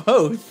 offense, or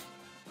both?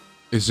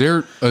 Is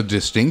there a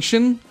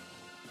distinction?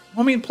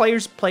 Well, I mean,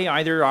 players play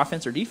either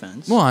offense or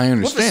defense. Well, I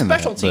understand What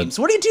special that, but- teams?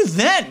 What do you do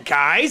then,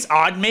 guys?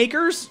 Odd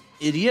makers?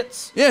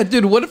 Idiots? Yeah,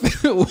 dude, what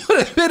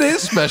if it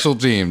is special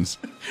teams?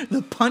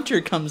 The punter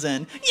comes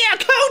in. Yeah,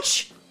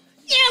 coach!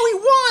 Yeah, we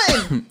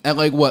won! At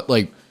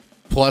like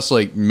plus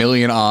like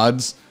million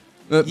odds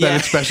that Yeah.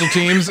 it's special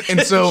teams. And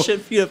so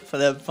Should be for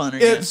that punter.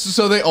 yeah. it's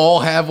so they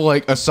all have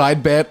like a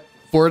side bet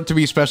for it to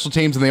be special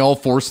teams and they all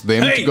force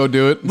them to go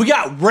do it. We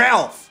got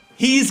Ralph.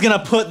 He's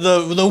gonna put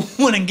the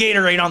winning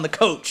Gatorade on the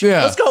coach.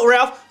 Yeah. Let's go,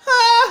 Ralph.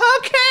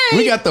 Okay.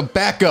 We got the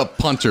backup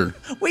punter.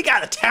 We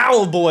got a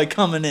towel boy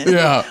coming in.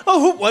 Yeah.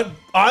 Oh, what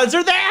odds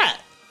are that?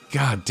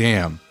 God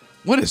damn.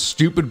 What a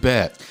stupid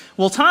bet.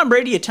 Will Tom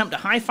Brady attempt to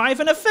high five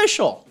an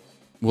official?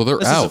 Well, they're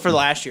This out. is for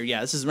last year.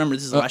 Yeah, this is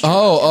last year.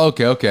 Oh,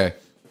 okay.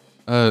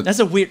 That's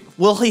a weird.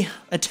 Will he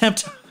attempt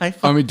to high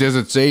five? I mean, does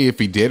it say if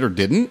he did or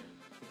didn't?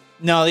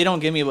 No, they don't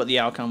give me what the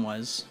outcome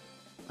was.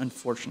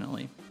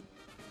 Unfortunately,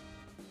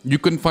 You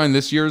couldn't find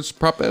this year's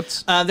prop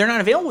bets? they're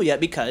not available yet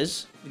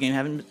because the game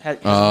hasn't been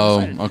Oh,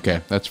 decided.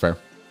 okay. That's fair.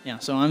 Yeah,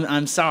 so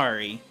I'm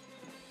sorry,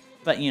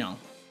 but you know.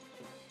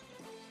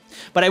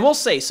 But I will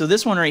say, so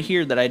this one right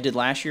here that I did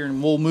last year,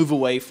 and we'll move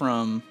away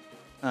from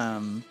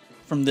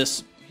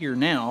this here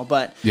now.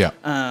 But Yeah.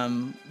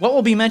 what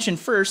will be mentioned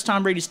first?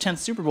 Tom Brady's 10th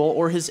Super Bowl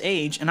or his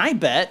age? And I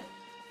bet,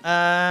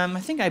 I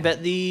think I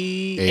bet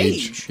the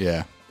age,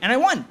 Yeah. and I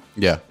won.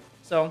 Yeah.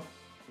 So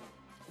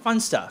fun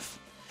stuff.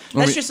 I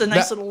That's mean, just a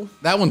nice that- little.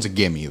 That one's a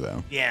gimme,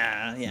 though.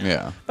 Yeah.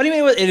 Yeah. But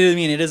anyway, it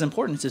is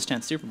important. It's his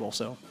 10th Super Bowl,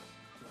 so.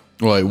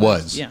 Well, it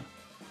was. Yeah.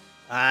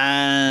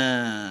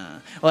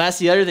 Well, that's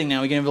the other thing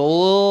now. We can have a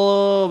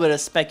little bit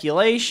of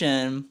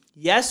speculation.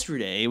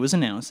 Yesterday, it was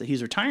announced that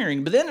he's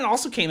retiring, but then it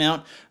also came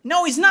out,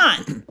 no, he's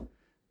not.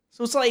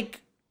 So it's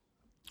like,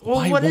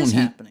 well, what is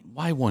happening?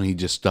 Why won't he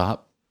just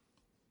stop?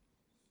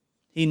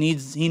 He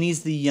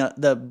needs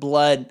the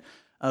blood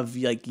of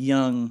like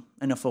young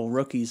NFL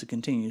rookies to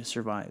continue to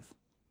survive.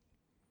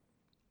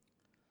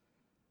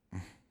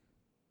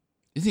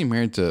 Is he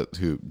married to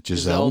who?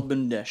 Giselle?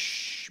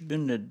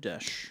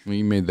 Bündchen. Well,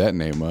 you made that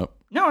name up.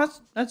 No,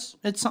 it's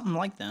something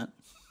like that.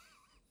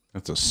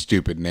 That's a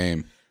stupid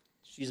name.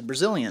 She's a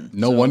Brazilian.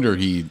 No wonder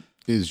he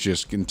is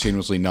just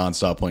continuously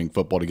nonstop playing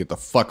football to get the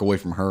fuck away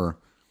from her.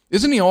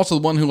 Isn't he also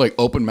the one who like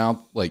open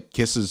mouth like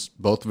kisses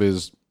both of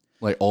his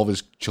like all of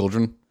his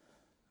children?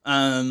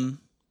 I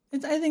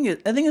think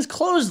it's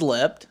closed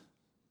lipped,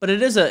 but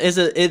it is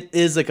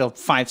like a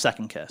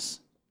 5-second kiss.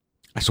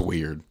 That's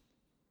weird.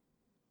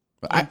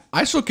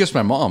 I still kiss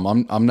my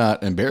mom. I'm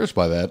not embarrassed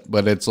by that,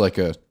 but it's like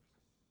a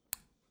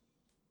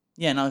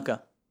not like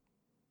a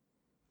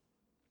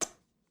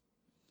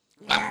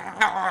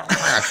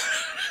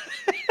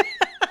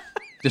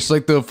just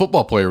like the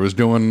football player was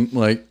doing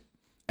like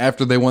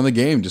after they won the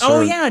game. Just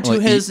started, to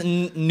his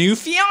new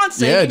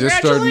fiance. Yeah, just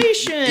started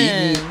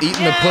Congratulations.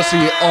 eating the pussy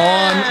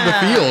on the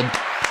field,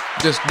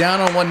 just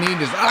down on one knee,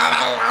 just.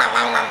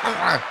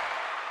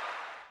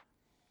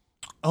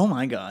 Oh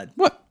my God!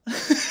 What?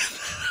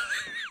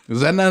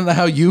 Is that not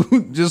how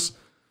you just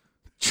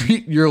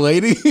treat your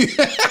lady?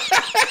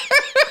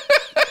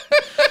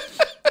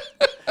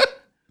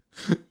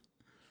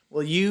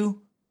 Will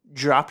you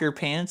drop your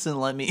pants and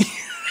let me?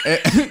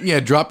 Yeah,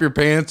 drop your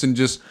pants and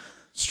just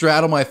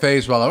straddle my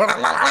face while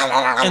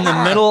In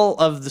the middle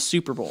of the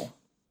Super Bowl.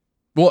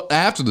 Well,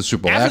 after the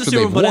Super Bowl, after the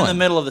Super they've Bowl, but won. in the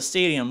middle of the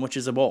stadium, which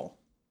is a bowl,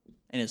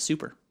 and it's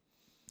super.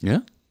 Yeah.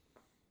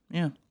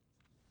 Yeah.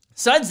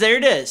 Suds, there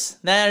it is.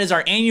 That is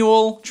our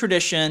annual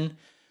tradition.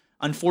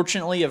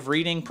 Unfortunately, of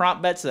reading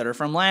prop bets that are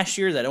from last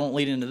year that won't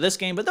lead into this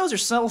game, but those are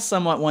still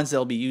somewhat ones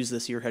that'll be used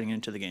this year heading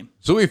into the game.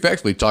 So we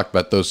effectively talked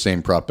about those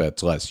same prop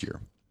bets last year.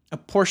 A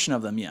portion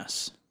of them,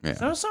 yes. Yeah.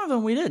 So some of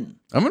them we didn't.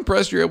 I'm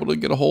impressed you're able to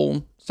get a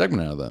whole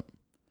segment out of that.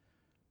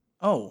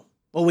 Oh,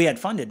 well, we had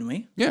fun, didn't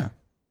we? Yeah.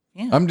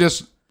 Yeah. I'm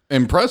just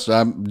impressed.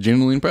 I'm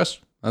genuinely impressed.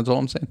 That's all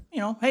I'm saying.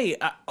 Hey,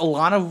 a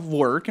lot of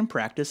work and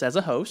practice as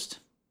a host,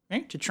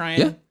 right? To try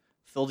and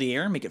fill the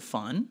air and make it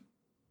fun.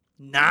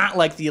 Not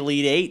like the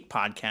Elite Eight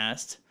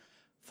podcast.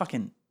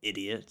 Fucking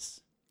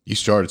idiots. You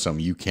started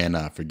something you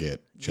cannot forget,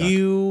 Chuck.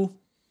 You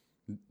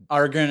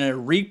are going to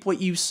reap what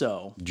you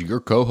sow. Do your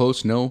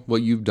co-host know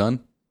what you've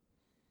done?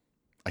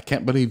 I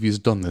can't believe he's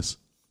done this.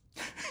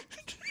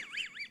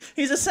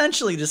 He's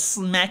essentially just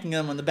smacking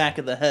them on the back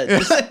of the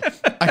head.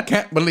 I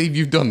can't believe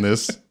you've done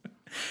this.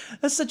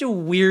 That's such a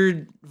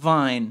weird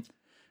vine.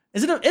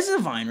 Is it a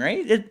vine,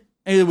 right?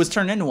 It was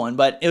turned into one,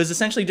 but it was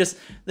essentially just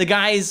the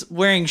guy's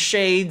wearing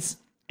shades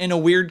and a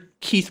weird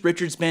Keith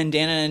Richards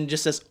bandana and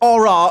just says,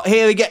 "All right,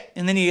 here we get,"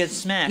 and then he gets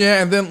smacked.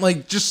 Yeah, and then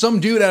like just some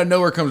dude out of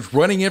nowhere comes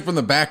running in from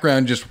the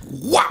background, just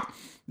whop,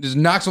 just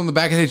knocks on the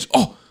back of the head. Just,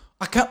 oh,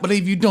 I can't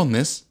believe you've done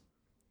this.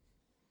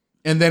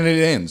 And then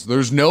it ends.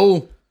 There's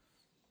no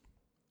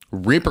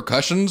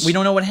repercussions. We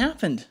don't know what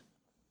happened.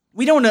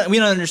 We don't know, we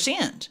don't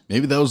understand.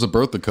 Maybe that was the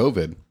birth of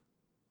COVID.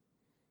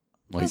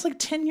 That was like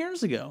 10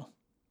 years ago.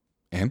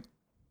 And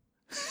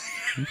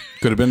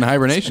could have been in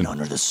hibernation. It's been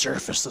under the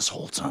surface this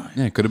whole time.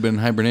 Yeah, it could have been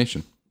in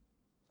hibernation.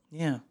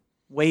 Yeah.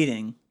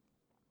 Waiting.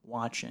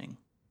 Watching.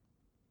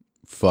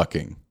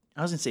 Fucking.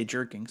 I was going to say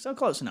jerking. So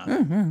close enough.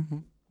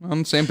 On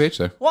the same page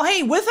there. Well,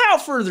 hey,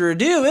 without further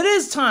ado, it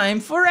is time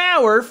for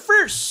our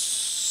first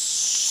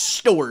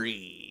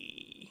story.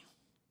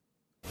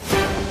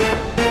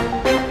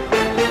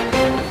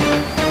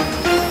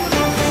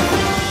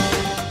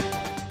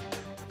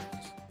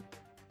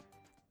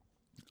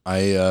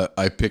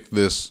 I picked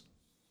this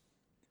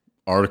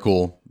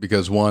article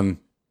because one,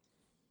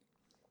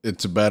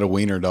 it's about a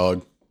wiener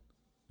dog,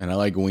 and I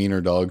like wiener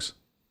dogs.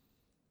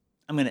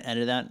 I'm going to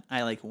edit that.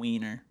 I like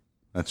wiener.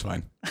 That's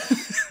fine.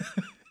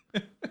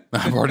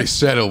 I've already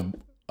said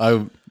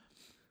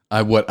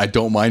I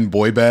don't mind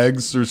boy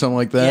bags or something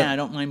like that. Yeah, I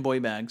don't mind boy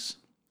bags.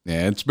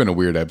 Yeah, it's been a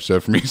weird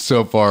episode for me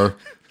so far.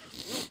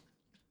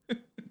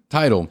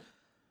 Title: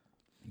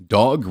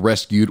 Dog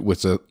rescued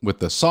with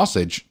a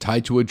sausage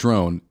tied to a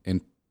drone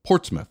in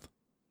Portsmouth.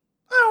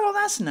 Oh, well,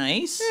 that's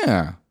nice.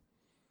 Yeah.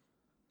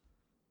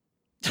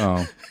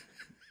 Oh.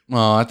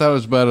 Oh, I thought it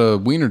was about a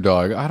wiener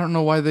dog. I don't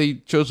know why they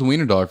chose a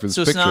wiener dog for this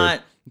So it's picture.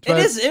 not... It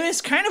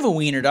is kind of a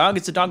wiener dog.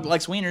 It's a dog that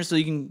likes wieners, so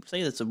you can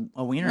say that's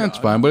a wiener dog.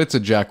 That's fine, but it's a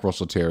Jack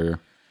Russell Terrier.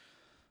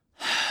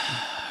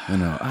 I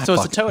know. So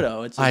it's a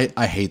Toto.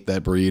 I hate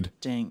that breed.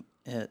 Dang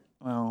it.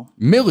 Well...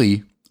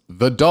 Millie,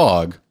 the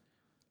dog,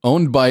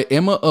 owned by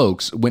Emma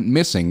Oakes, went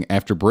missing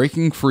after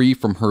breaking free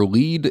from her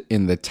lead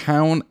in the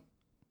town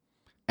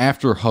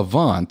after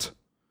Havant.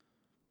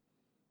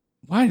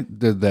 Why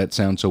did that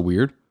sound so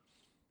weird?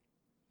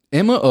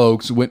 Emma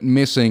Oakes went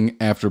missing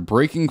after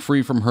breaking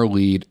free from her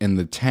lead in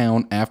the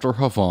town after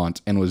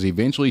Havant and was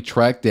eventually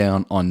tracked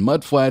down on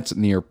mudflats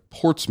near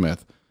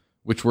Portsmouth,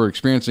 which were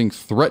experiencing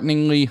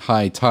threateningly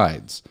high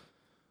tides.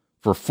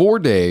 For 4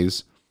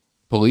 days,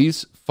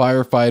 police,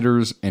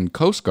 firefighters, and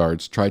Coast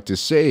Guards tried to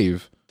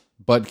save,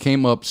 but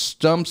came up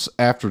stumps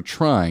after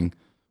trying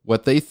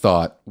what they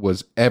thought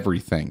was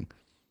everything.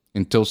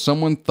 until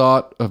someone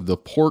thought of the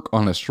pork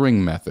on a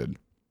string method.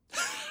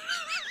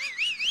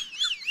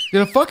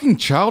 Did a fucking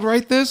child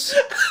write this?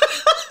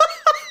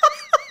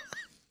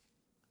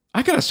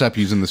 I gotta stop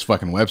using this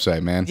fucking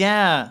website, man.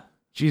 Yeah.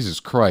 Jesus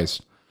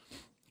Christ.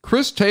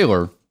 Chris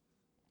Taylor,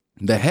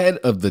 the head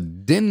of the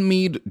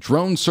Denmead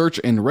Drone Search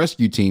and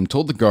Rescue Team,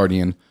 told The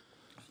Guardian,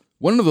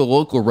 one of the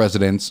local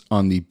residents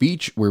on the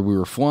beach where we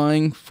were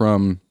flying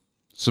from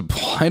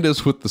supplied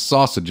us with the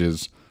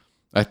sausages.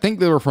 I think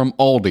they were from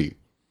Aldi.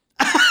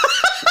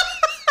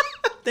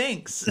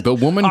 Thanks. The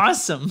woman...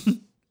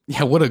 Awesome.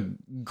 Yeah, what a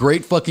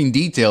great fucking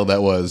detail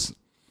that was.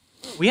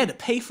 We had to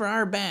pay for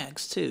our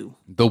bags, too.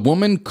 The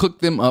woman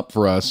cooked them up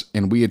for us,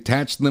 and we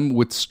attached them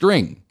with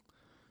string.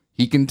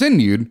 He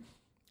continued,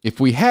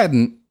 if we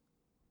hadn't...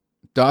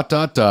 got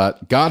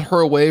her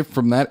away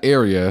from that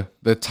area,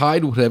 the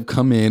tide would have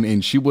come in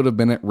and she would have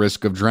been at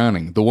risk of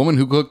drowning. The woman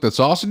who cooked the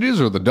sausages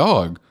or the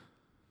dog?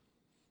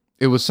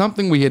 It was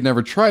something we had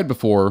never tried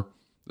before.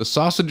 The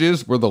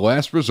sausages were the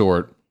last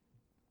resort.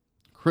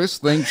 Chris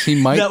thinks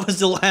he might... That was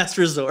the last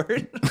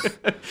resort.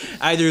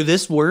 Either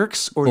this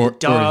works or the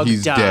dog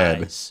he's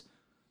dies. Dead.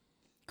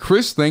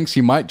 Chris thinks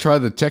he might try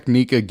the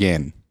technique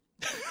again.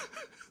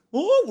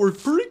 Oh, we're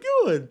pretty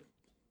good.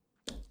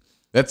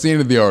 That's the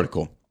end of the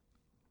article.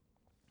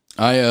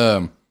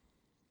 I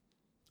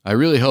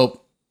really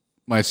hope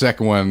my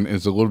second one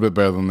is a little bit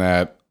better than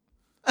that.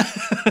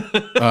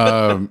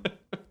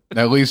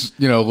 At least,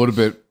 a little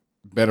bit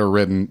better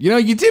written.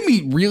 You did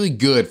me really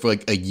good for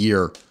like a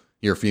year,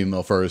 you're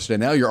female first,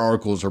 and now your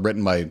articles are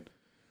written by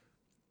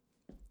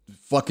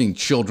fucking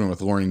children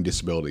with learning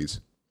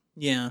disabilities.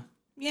 Yeah.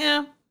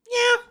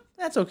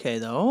 That's okay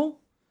though.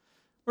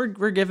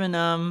 We're giving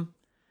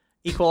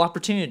equal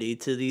opportunity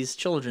to these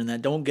children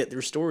that don't get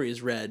their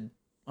stories read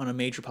on a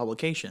major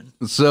publication.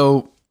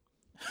 So,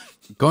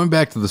 going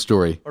back to the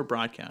story. Or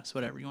broadcast,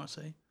 whatever you want to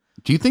say.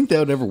 Do you think that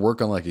would ever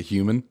work on like a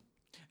human?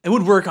 It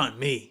would work on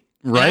me.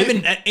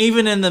 Right?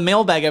 Even in the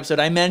mailbag episode,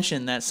 I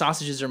mentioned that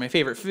sausages are my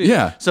favorite food.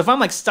 Yeah. So if I'm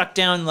like stuck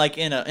down like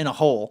in a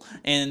hole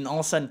and all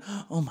of a sudden,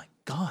 oh my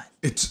God.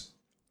 It's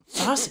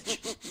sausage.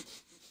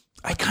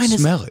 I kind of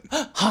smell it.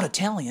 Hot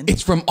Italian.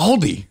 It's from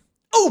Aldi.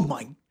 Oh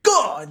my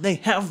God, they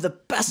have the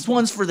best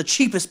ones for the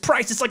cheapest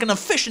price. It's like an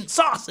efficient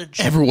sausage.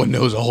 Everyone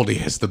knows Aldi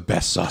has the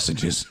best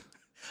sausages.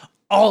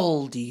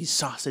 Aldi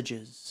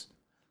sausages.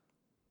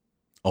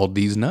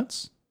 Aldi's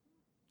nuts?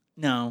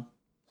 No.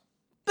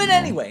 But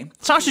anyway,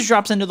 sausage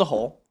drops into the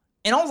hole,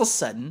 and all of a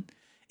sudden,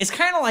 it's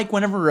kind of like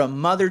whenever a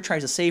mother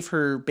tries to save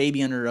her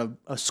baby under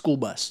a school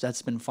bus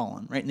that's been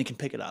fallen, right? And they can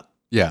pick it up.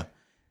 Yeah.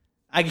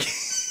 I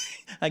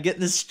get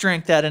this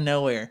strength out of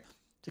nowhere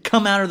to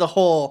come out of the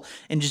hole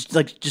and just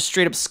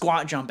straight up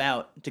squat jump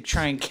out to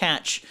try and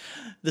catch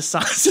the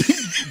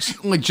sausage.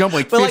 Like jump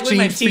like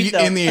 15 feet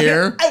in the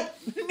air.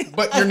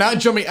 But you're not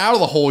jumping out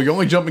of the hole. You're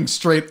only jumping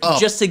straight up.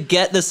 Just to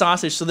get the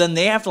sausage. So then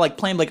they have to like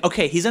plan like,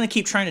 okay, he's going to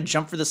keep trying to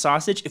jump for the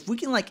sausage. If we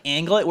can like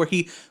angle it where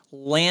he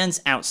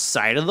lands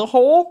outside of the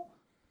hole,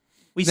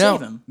 we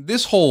save him.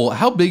 This hole,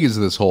 how big is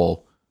this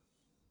hole?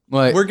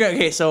 Like,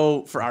 okay,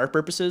 so for our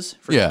purposes,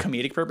 for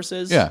comedic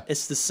purposes,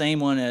 it's the same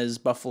one as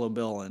Buffalo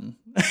Bill and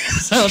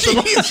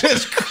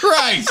Jesus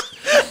Christ.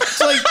 It's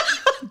like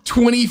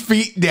 20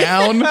 feet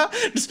down.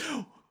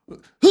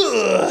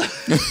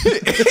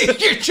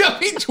 You're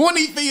jumping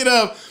 20 feet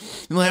up.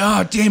 And like,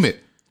 oh, damn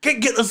it.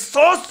 Can't get the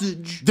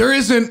sausage. There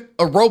isn't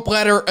a rope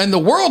ladder in the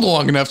world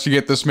long enough to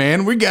get this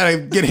man. We got to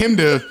get him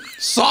to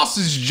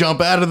sausage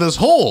jump out of this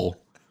hole.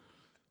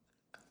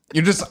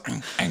 You're just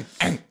like,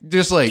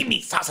 give me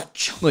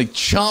sausage. Like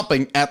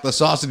chomping at the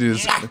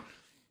sausages.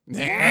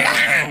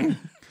 The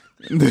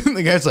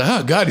guy's like,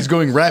 oh, God, he's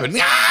going rabid.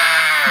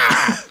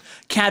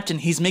 Captain,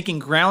 he's making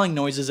growling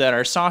noises at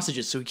our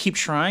sausages. So we keep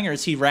trying, or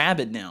is he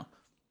rabid now?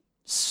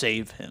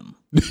 Save him.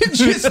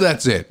 Just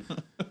that's it.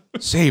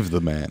 Save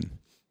the man.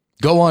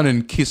 Go on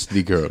and kiss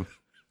the girl.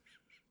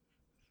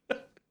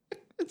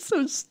 It's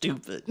so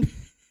stupid.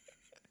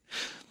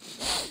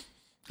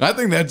 I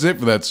think that's it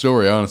for that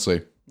story,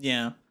 honestly.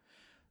 Yeah.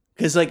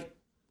 Because, like,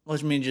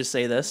 let me just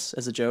say this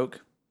as a joke.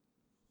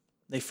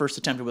 They first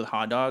attempted with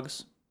hot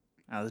dogs.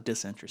 I was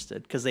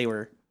disinterested because they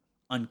were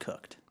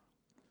uncooked.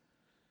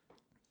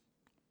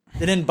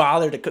 They didn't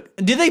bother to cook.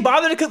 Did they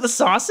bother to cook the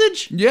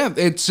sausage? Yeah,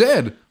 it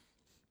said.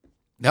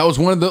 That was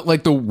one of the,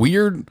 like, the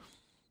weird,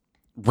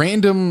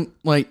 random,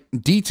 like,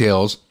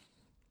 details.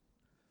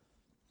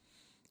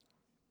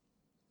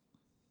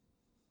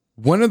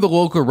 One of the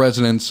local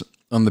residents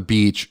on the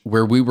beach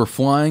where we were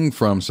flying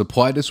from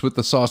supplied us with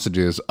the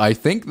sausages. I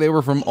think they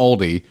were from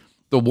Aldi.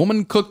 The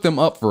woman cooked them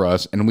up for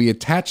us, and we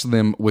attached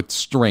them with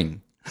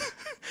string.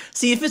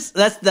 See, if it's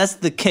that's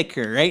the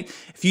kicker, right?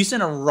 If you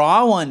send a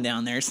raw one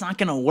down there, it's not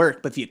going to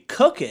work. But if you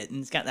cook it and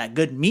it's got that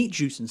good meat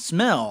juice and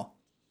smell,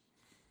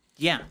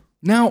 yeah.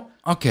 Now,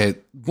 okay,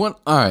 all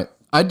right.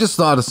 I just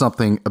thought of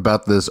something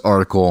about this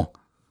article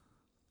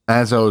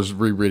as I was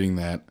rereading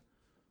that.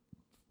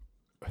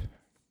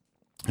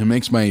 It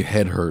makes my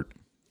head hurt.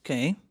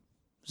 Okay,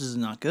 this is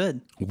not good.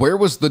 Where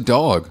was the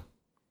dog?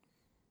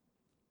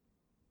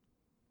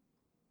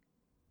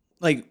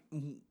 Like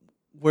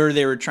where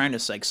they were trying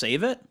to like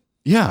save it?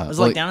 Yeah. It was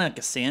like down in like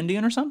a sand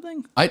dune or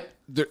something?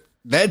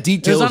 That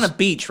detail It was on a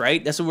beach,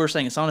 right? That's what we're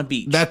saying. It's on a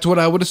beach. That's what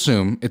I would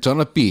assume. It's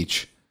on a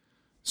beach.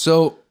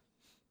 So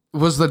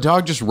was the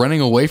dog just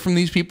running away from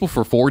these people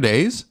for 4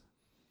 days?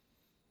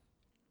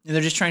 And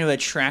they're just trying to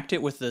attract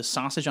it with the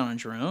sausage on a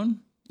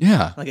drone?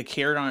 Yeah. Like a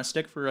carrot on a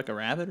stick for like a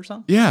rabbit or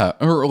something? Yeah.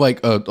 Or like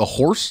a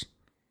horse.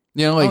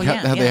 You know, like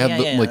how they have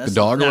the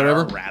dog or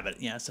whatever. A rabbit.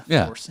 Yeah, it's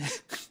a horse.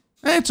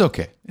 It's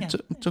okay. It's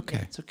okay.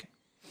 It's okay.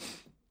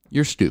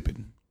 You're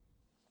stupid.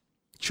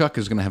 Chuck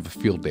is going to have a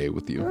field day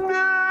with you.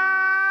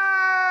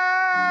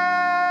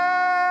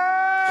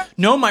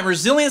 No, my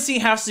resiliency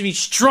has to be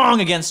strong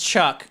against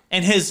Chuck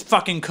and his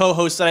fucking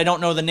co-host that I don't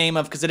know the name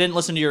of because I didn't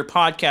listen to your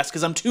podcast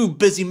because I'm too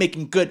busy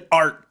making good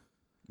art.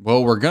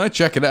 Well, we're going to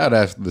check it out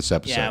after this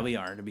episode. Yeah, we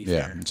are, to be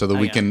fair. So that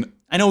we can...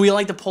 I know we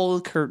like to pull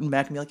the curtain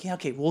back and be like, yeah,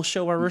 okay, we'll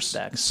show our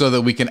respects. So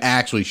that we can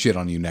actually shit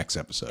on you next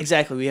episode.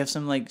 Exactly. We have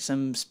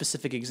some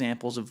specific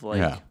examples of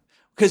like...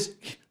 Because,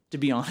 to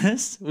be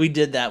honest, we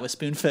did that with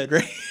Spoonfed,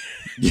 right?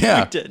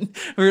 Yeah. We did.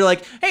 We were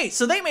like, hey,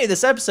 so they made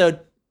this episode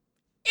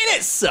and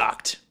it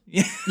sucked.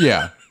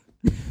 Yeah.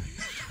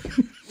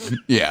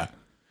 Yeah.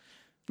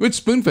 With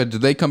Spoonfed,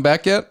 did they come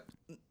back yet?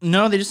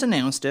 No, they just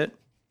announced it.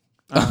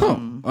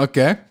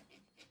 Okay.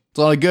 It's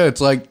a lot of good. It's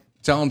like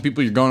telling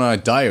people you're going on a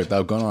diet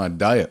without going on a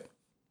diet.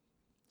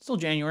 Still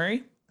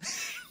January.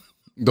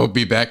 They'll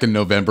be back in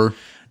November.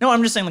 No,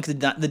 I'm just saying like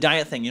the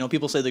diet thing. You know,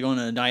 people say they're going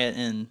on a diet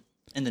in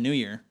the new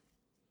year.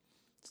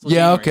 Yeah,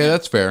 January, okay,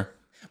 that's fair.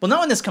 Well, not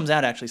when this comes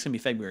out, actually. It's going to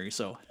be February,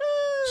 so...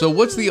 So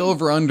what's the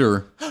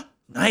over-under...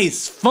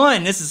 Nice,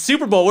 fun. This is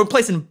Super Bowl. We're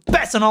placing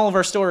bets on all of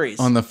our stories.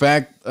 On the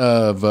fact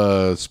of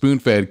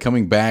Spoonfed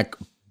coming back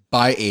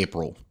by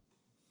April.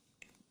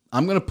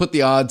 I'm going to put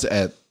the odds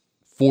at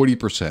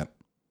 40%.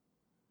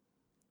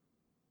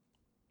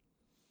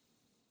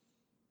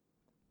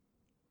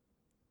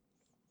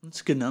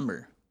 That's a good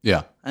number.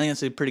 Yeah. I think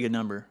that's a pretty good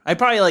number. I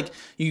think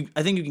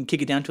you can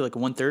kick it down to like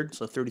 1/3,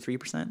 so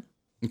 33%.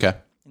 Okay. I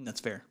think that's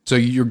fair. So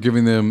you're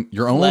giving them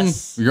your own...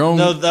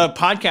 No, the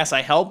podcast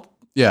I help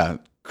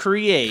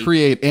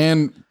create,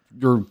 and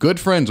you're good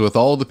friends with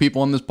all the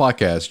people on this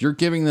podcast. You're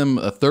giving them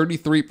a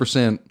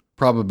 33%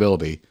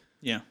 probability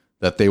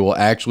that they will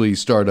actually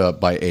start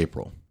up by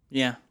April.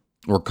 Yeah.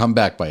 Or come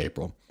back by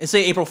April. Let's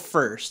say April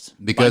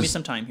 1st. Buy me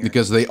some time here.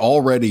 Because they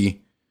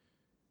already...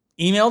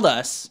 emailed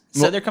us,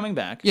 said they're coming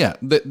back. Yeah,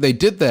 they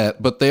did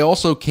that, but they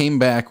also came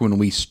back when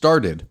we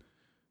started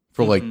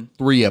for like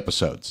 3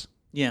 episodes.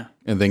 Yeah.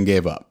 And then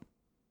gave up.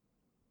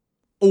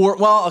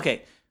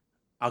 Okay.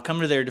 I'll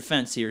come to their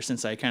defense here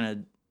since I kind of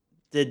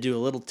did do a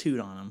little toot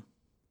on them.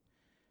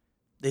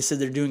 They said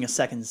they're doing a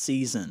second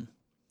season.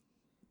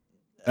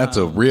 That's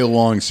a real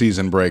long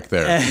season break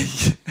there.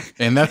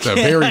 And that's a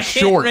very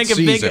short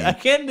season. I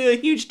can't do a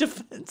huge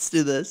defense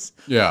to this.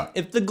 Yeah.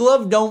 If the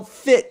glove don't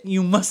fit,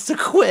 you must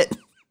acquit.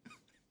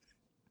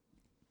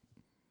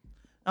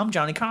 I'm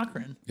Johnny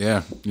Cochran.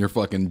 Yeah, you're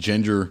fucking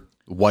ginger,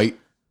 white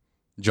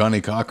Johnny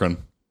Cochran.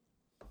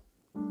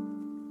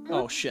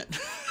 Oh, shit.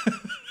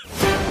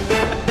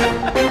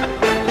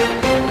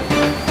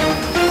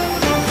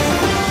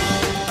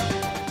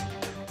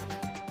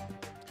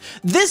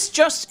 This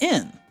just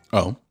in.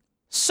 Oh.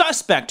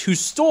 Suspect who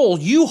stole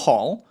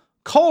U-Haul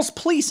calls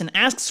police and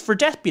asks for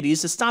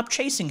deputies to stop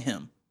chasing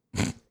him.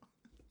 Do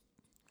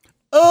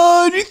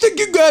you think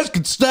you guys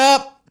could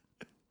stop?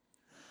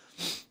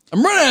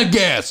 I'm running out of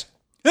gas.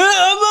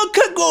 I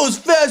can't go as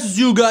fast as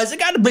you guys. I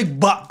got a big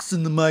box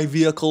in my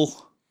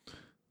vehicle.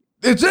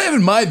 It's not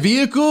even my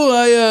vehicle.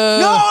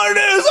 No, it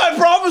is. I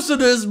promise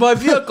it is my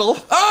vehicle.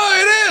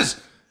 Oh, it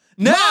is.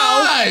 Now,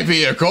 my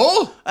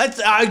vehicle.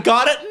 I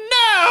got it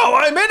now.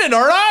 I'm in it,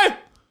 aren't I?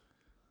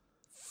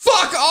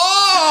 Fuck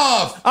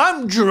off.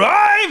 I'm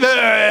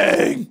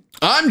driving.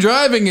 I'm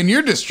driving and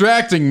you're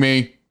distracting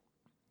me.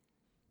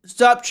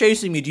 Stop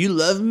chasing me. Do you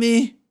love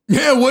me?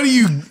 Yeah, what are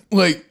you,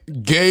 like,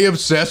 gay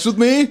obsessed with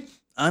me?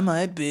 I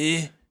might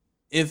be.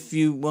 If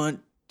you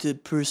want to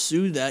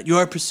pursue that. You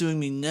are pursuing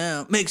me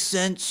now. Makes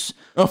sense.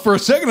 Oh, for a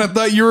second I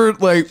thought you were,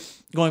 like...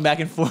 going back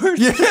and forth?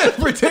 Yeah,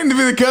 pretending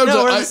to be the cop.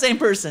 No, we're the same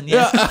person.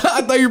 Yeah.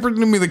 I thought you were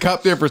pretending to be the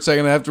cop there for a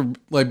second after,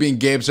 like, being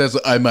gay obsessed.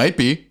 I might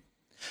be.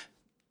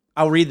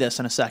 I'll read this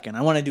in a second.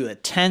 I want to do a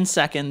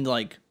 10-second,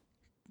 like...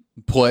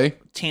 play?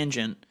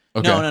 Tangent.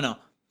 Okay. No.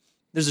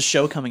 There's a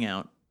show coming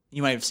out.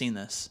 You might have seen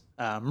this.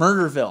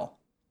 Murderville.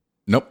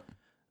 Nope.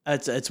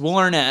 It's Will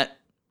Arnett.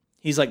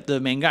 He's like the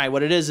main guy.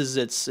 What it is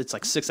it's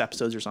like 6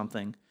 episodes or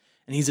something.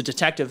 And he's a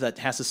detective that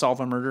has to solve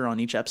a murder on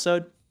each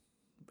episode.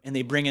 And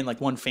they bring in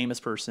like one famous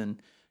person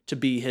to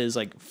be his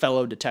like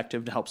fellow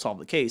detective to help solve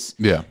the case.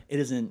 Yeah. It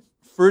isn't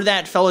for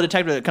that fellow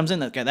detective that comes in,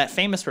 that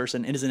famous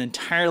person, it is an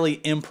entirely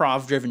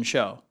improv driven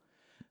show.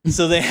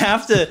 So they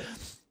have to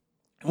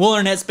Will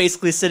Arnett's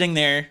basically sitting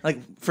there, like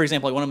for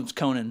example, like one of them's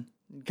Conan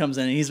comes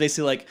in and he's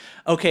basically like,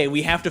 okay,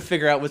 we have to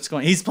figure out what's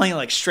going on. He's playing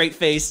like straight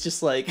face,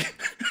 just like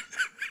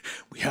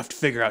we have to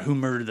figure out who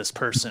murdered this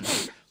person.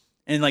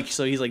 And like,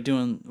 so he's like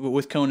doing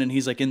with Conan,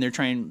 he's like in there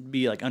trying to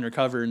be like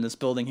undercover in this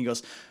building. He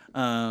goes,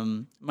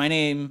 my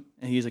name,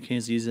 and he's like,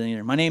 he's in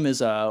there. My name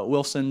is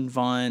Wilson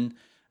von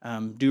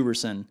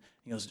Duberson.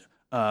 He goes,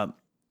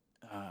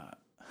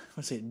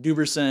 what's it?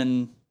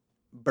 Duberson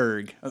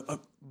Berg.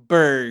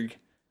 Berg.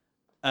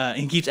 And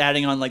he keeps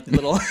adding on like the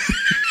little,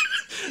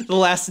 the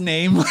last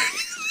name.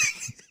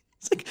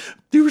 It's like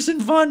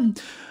Duberson von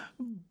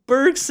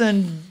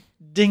Bergson.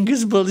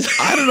 Dingus.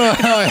 I don't know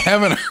how I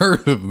haven't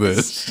heard of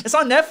this. It's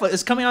on Netflix.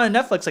 It's coming out on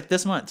Netflix like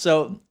this month.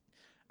 So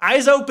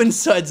eyes open,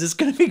 suds. It's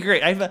gonna be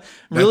great. I have a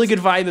really good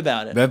vibe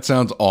about it. That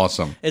sounds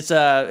awesome.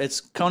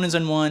 It's Conan's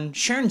in one.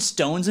 Sharon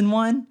Stone's in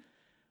one.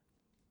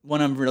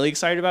 One I'm really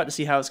excited about to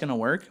see how it's gonna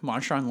work.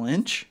 Marshawn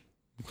Lynch.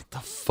 What the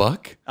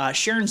fuck?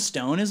 Sharon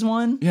Stone is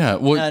one. Yeah.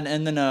 Well,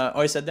 and then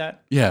I said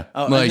that. Yeah.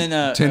 Oh, like and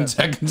then 10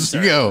 seconds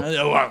ago.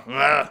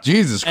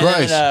 Jesus and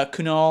Christ. then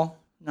Kunal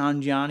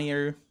Nanjiani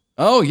or.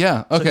 Oh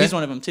yeah. Okay. So he's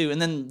one of them too.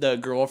 And then the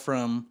girl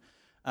from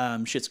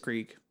Schitt's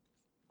Creek,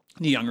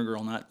 the younger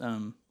girl, not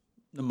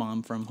the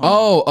mom from Home.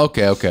 Oh,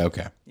 okay.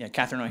 Yeah,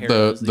 Catherine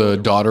O'Hara. The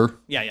daughter. One.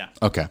 Yeah.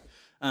 Okay.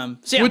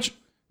 So yeah. Which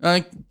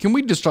can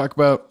we just talk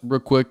about real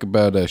quick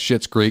about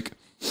Schitt's Creek?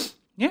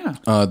 Yeah.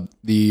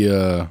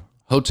 The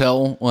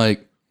hotel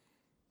like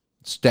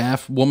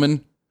staff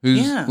woman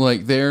who's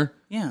like there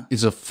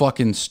is a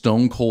fucking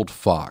stone cold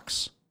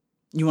fox.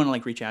 You want to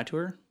like reach out to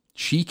her?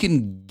 She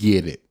can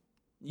get it.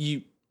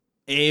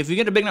 If you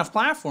get a big enough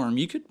platform,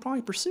 you could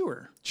probably pursue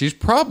her. She's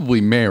probably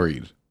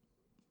married.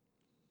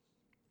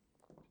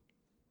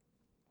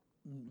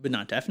 But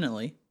not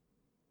definitely.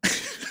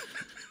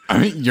 I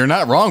mean, you're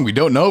not wrong. We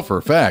don't know for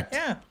a fact.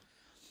 Yeah.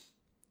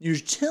 You're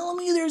telling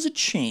me there's a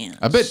chance.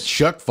 I bet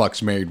Chuck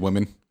fucks married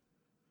women.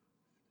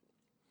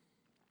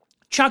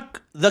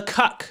 Chuck the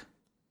cuck.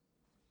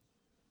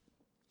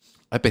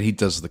 I bet he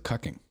does the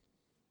cucking.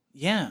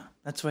 Yeah,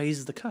 that's why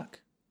he's the cuck.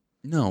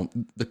 No,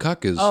 the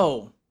cuck is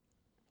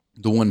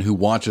the one who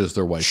watches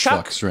their wife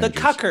Chuck fuck strangers. the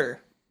cucker.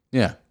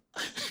 Yeah.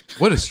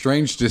 What a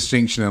strange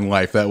distinction in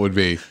life that would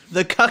be.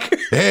 The cucker.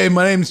 Hey,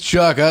 my name's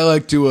Chuck. I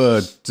like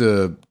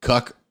to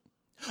cuck.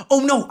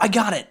 Oh no, I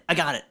got it.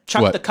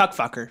 Chuck What? the cuck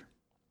fucker.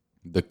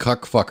 The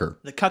cuck fucker.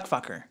 The cuck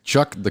fucker.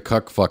 Chuck the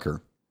cuck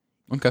fucker.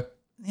 Okay.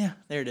 Yeah,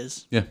 there it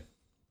is. Yeah.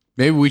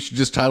 Maybe we should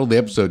just title the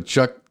episode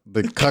Chuck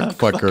the cuck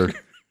fucker.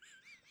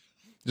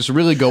 Just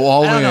really go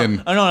all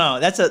in. Oh no.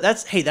 That's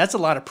a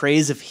lot of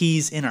praise if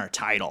he's in our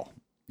title.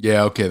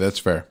 Yeah, okay, that's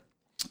fair.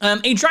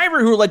 A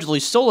driver who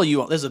allegedly stole a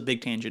U-Haul. This is a big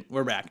tangent.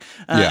 We're back.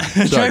 Yeah, A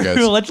sorry, driver guys.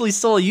 who allegedly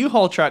stole a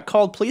U-Haul truck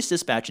called police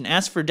dispatch and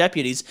asked for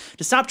deputies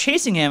to stop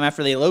chasing him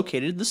after they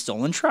located the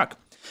stolen truck.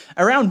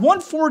 Around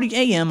 1:40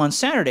 a.m. on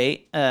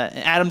Saturday,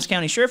 Adams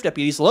County Sheriff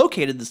deputies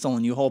located the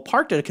stolen U-Haul,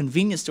 parked at a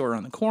convenience store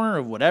on the corner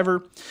of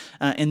whatever,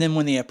 and then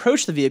when they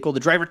approached the vehicle, the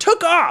driver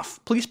took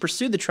off. Police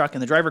pursued the truck,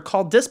 and the driver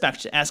called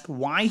dispatch to ask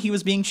why he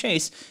was being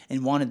chased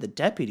and wanted the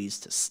deputies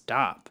to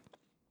stop.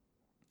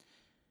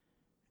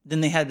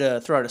 Then they had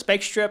to throw out a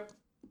spike strip,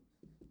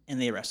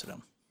 and they arrested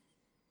him.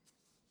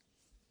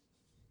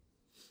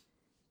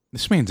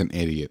 This man's an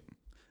idiot.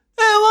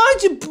 Hey,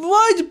 why'd you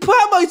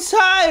pop my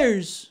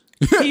tires?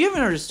 Hey, you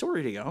haven't heard his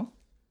story to go.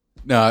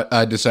 No,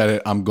 I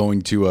decided I'm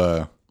going to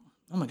Oh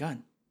my god.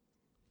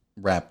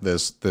 wrap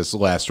this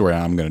last story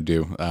I'm going to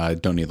do. I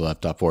don't need the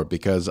laptop for it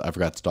because I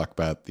forgot to talk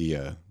about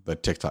the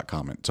TikTok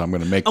comment. So I'm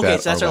going to make that. Okay,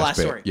 so that's our last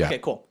bit. story. Yeah. Okay,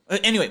 cool.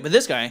 Anyway, but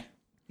this guy,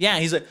 yeah,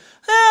 he's like,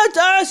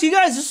 I ask you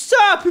guys to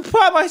stop. You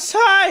popped my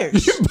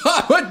tires.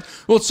 What?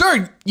 Well,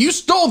 sir, you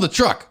stole the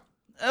truck.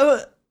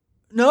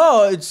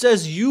 No, it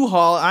says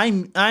U-Haul.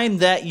 I'm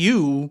that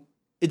you.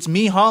 It's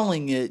me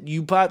hauling it.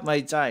 You popped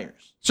my tires.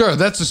 Sir,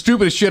 that's the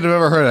stupidest shit I've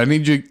ever heard. I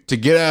need you to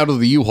get out of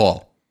the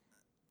U-Haul.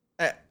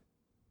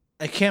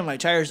 I can't. My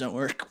tires don't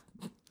work.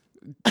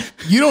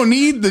 You don't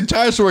need the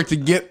tires to work to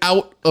get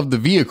out of the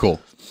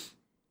vehicle.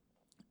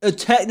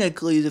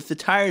 Technically, if the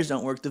tires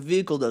don't work, the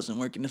vehicle doesn't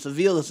work. And if the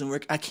vehicle doesn't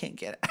work, I can't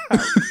get out.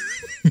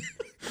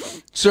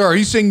 Sir, are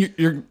you saying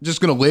you're just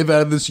going to live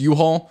out of this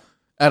U-Haul?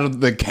 Out of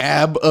the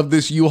cab of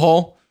this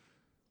U-Haul?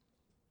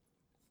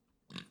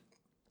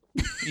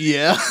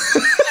 Yeah.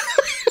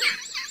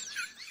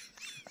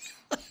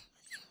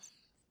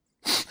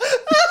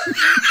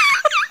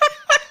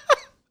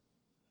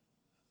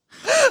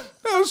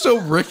 That was so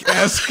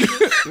Rick-esque.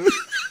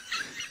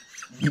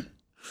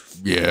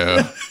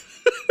 Yeah.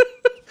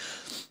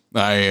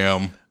 I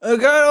am. I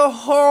got a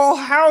whole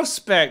house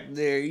back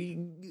there.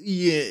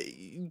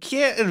 You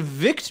can't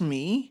evict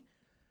me.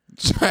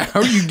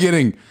 How are you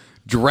getting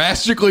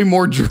drastically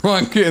more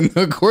drunk in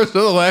the course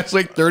of the last,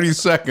 30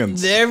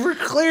 seconds? The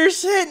Everclear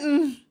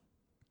sitting.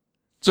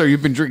 So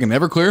you've been drinking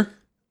Everclear?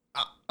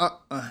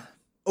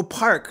 Oh,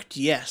 parked,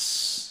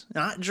 yes.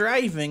 Not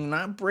driving,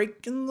 not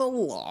breaking the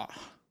law.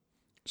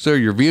 Sir,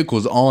 your vehicle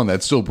is on.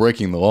 That's still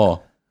breaking the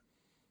law.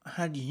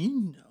 How do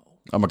you know?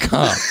 I'm a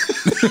cop.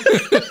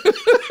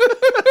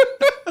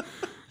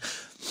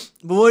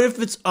 But what if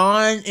it's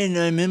on and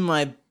I'm in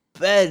my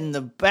bed in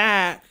the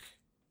back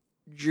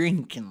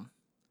drinking?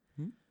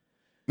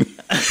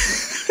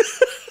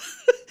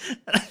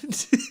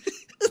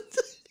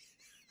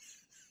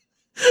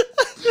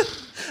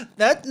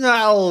 That's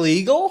not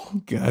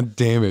illegal. God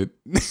damn it.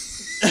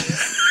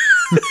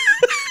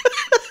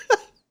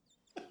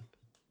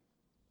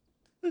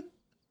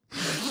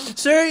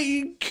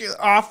 Sir,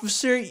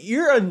 officer,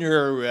 you're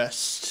under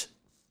arrest.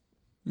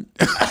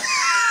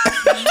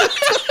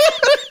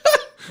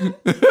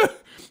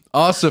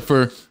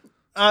 Ossifer.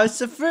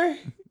 Ossifer,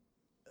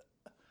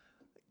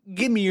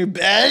 give me your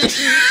badge.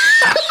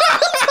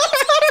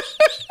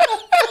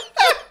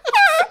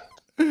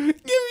 Give me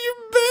your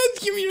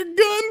badge. Give me your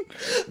gun.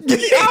 The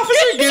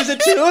officer gives it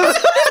to him.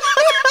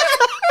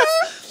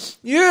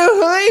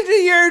 You're late to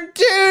your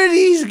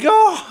duties.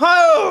 Go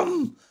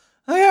home.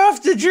 I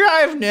have to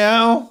drive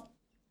now.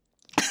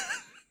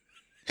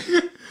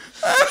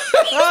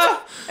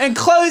 And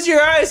close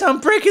your eyes. I'm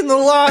breaking the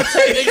law. So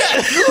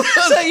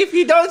if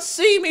you don't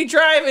see me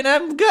driving,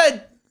 I'm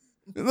good.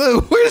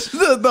 Where's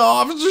the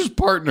officer's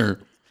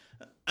partner?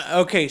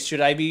 Okay,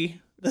 should I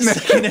be the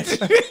second?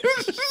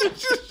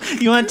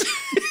 You want to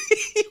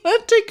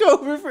take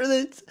over for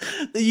the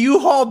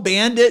U-Haul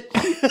Bandit?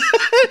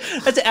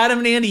 That's Adam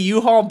and Andy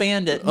U-Haul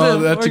Bandit. Oh,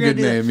 that's a good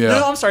name, yeah.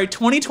 No, I'm sorry.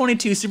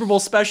 2022 Super Bowl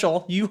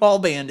special U-Haul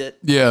Bandit.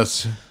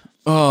 Yes.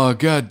 Oh,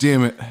 God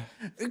damn it.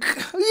 You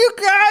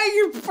got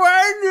your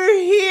partner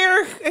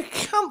here.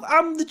 Come,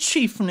 I'm the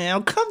chief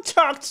now. Come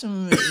talk to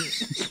me.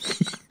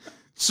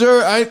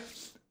 Sir,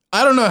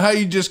 I don't know how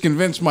you just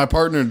convinced my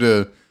partner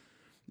to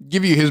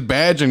give you his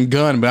badge and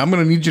gun, but I'm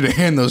going to need you to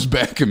hand those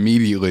back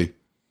immediately.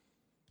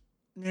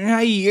 They're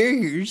not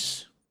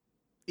yours,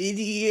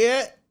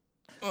 idiot.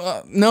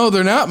 No,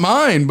 they're not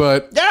mine,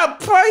 but... That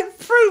point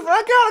proof.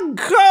 I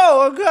gotta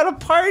go. I got a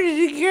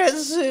party to get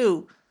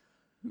to.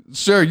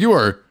 Sir, you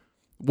are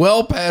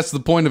well past the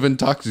point of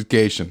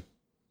intoxication.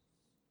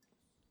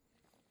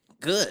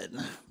 Good.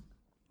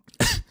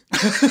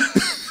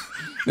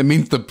 That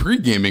means the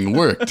pre-gaming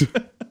worked.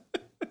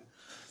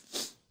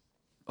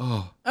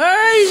 All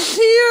right,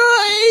 see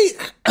you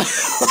later.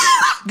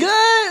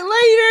 Good,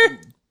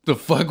 later. The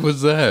fuck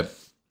was that?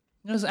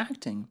 It was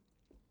acting.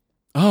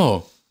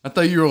 Oh, I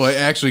thought you were like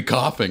actually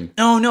coughing.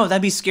 No,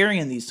 that'd be scary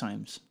in these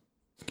times.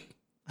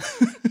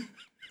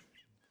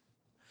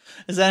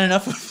 Is that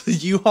enough of the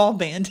U-Haul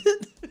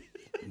Bandit?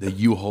 The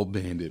U-Haul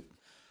Bandit.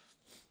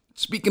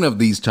 Speaking of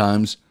these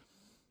times,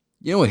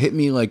 you know what hit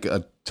me like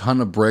a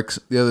ton of bricks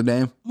the other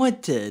day?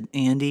 What did,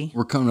 Andy?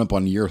 We're coming up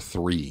on year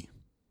 3.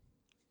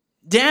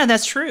 Yeah,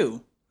 that's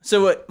true.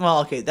 So,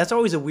 okay, that's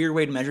always a weird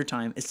way to measure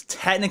time. It's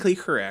technically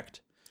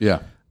correct. Yeah.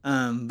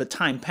 But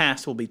time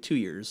past will be 2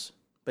 years,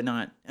 but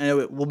not.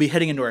 We'll be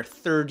heading into our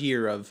 3rd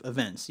year of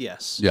events.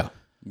 Yes. Yeah.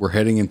 We're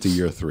heading into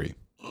year 3.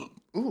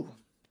 Ooh.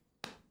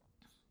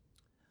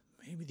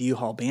 Maybe the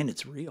U-Haul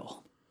Bandit's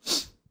real.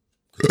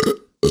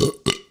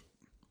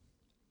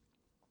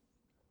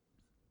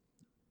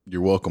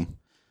 You're welcome.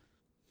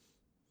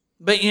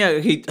 But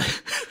in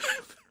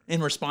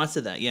response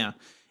to that, yeah,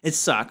 it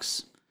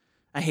sucks.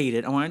 I hate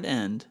it. I want it to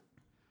end.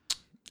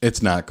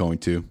 It's not going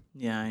to.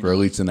 Yeah, I know. For at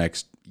least the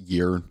next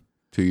year,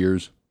 2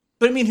 years.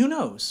 But I mean, who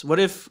knows? What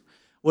if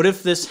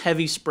this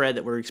heavy spread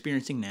that we're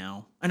experiencing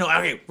now? I know.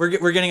 Okay,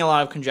 we're getting a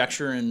lot of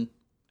conjecture and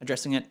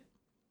addressing it.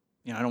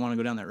 I don't want to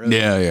go down that road.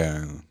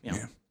 Yeah.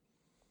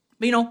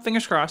 But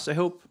fingers crossed. I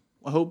hope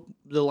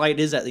the light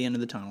is at the end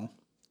of the tunnel.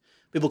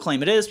 People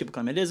claim it is. People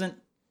claim it isn't.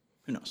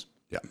 Who knows?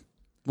 Yeah.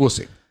 We'll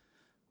see.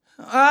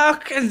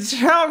 Can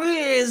tell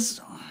me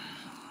is.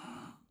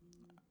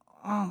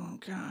 Oh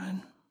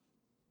God.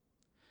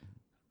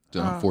 It's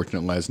an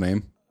unfortunate last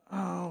name.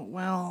 Oh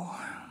well.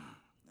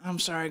 I'm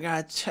sorry. I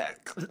got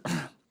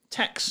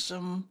text.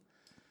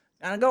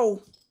 Gotta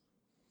go.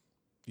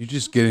 You're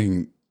just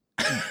getting.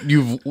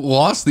 You've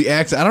lost the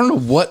accent. I don't know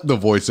what the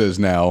voice is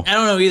now. I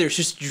don't know either. It's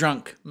just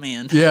drunk,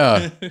 man.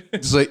 Yeah.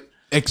 It's like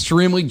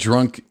extremely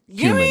drunk Give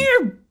human. me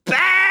your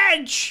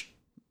badge.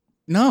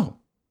 No.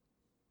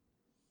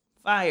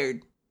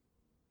 Fired.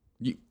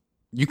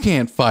 You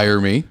can't fire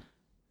me.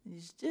 You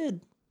just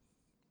did.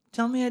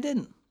 Tell me I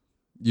didn't.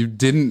 You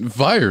didn't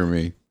fire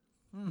me.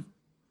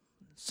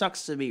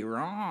 Sucks to be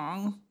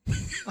wrong.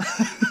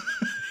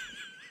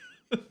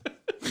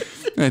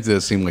 That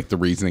does seem like the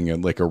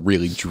reasoning like a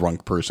really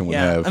drunk person would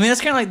have. I mean,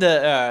 that's kind of like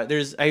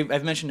the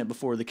I've mentioned it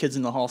before, the Kids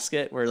in the Hall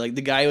skit where like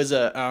the guy was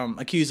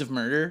accused of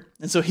murder,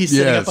 and so he's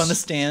sitting up on the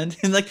stand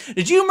and like,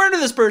 did you murder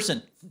this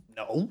person?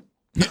 No.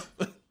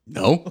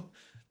 No.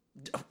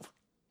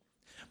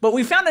 But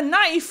we found a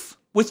knife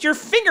with your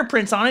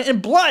fingerprints on it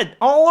and blood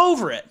all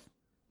over it.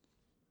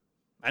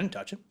 I didn't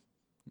touch it.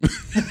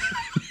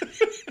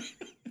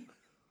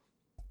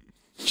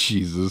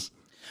 Jesus.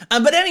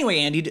 But anyway,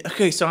 Andy,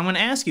 okay, so I'm going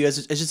to ask you,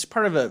 as just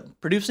part of a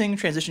producing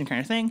transition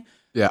kind of thing,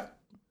 Yeah.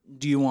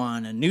 do you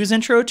want a news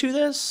intro to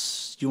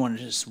this? Do you want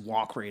to just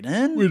walk right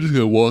in? We're just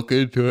going to walk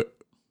into it.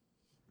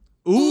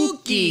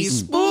 Ookie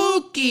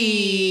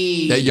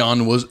spooky. That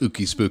yawn was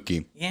ookie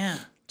spooky. Yeah.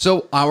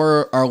 So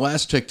our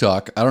last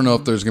TikTok, I don't know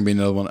if there's going to be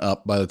another one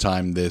up by the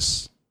time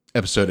this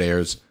episode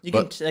airs. You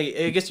but can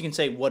say, I guess you can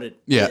say what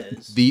it yeah,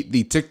 is.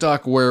 the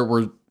TikTok where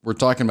we're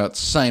talking about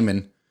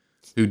Simon,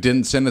 who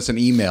didn't send us an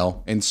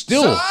email and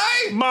still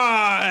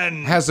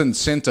hasn't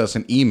sent us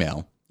an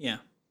email. Yeah.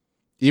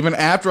 Even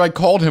after I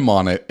called him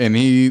on it, and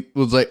he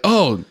was like,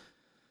 "Oh,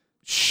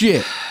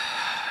 shit,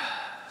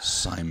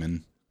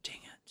 Simon." Dang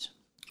it.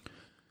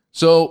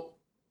 So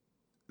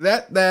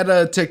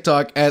that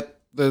TikTok at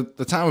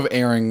the time of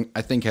airing,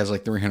 I think has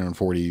like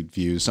 340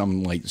 views.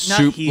 Some like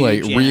huge,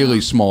 yeah.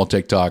 really small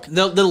TikTok.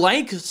 The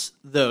likes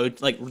though,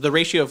 like the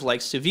ratio of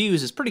likes to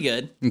views is pretty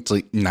good. It's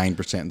like 9%,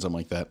 something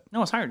like that.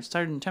 No, it's higher. It's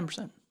higher than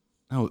 10%.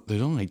 No,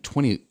 there's only like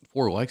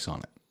 24 likes on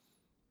it.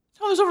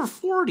 Oh, there's over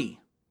 40.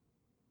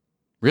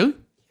 Really?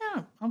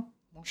 Yeah, I'll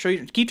show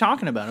you. Keep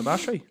talking about it, but I'll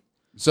show you.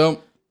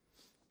 So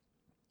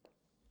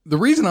the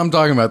reason I'm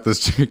talking about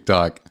this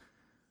TikTok,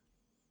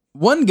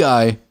 one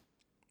guy,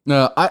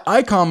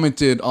 I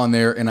commented on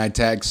there and I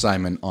tagged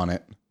Simon on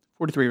it.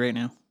 43 right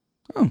now.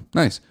 Oh,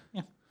 nice.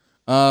 Yeah.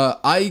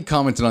 I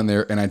commented on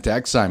there and I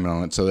tagged Simon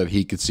on it so that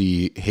he could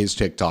see his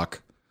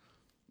TikTok.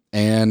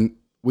 And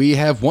we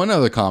have one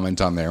other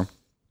comment on there.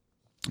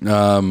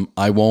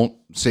 I won't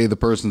say the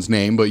person's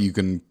name, but you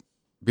can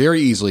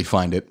very easily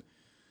find it.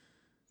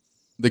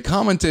 The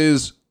comment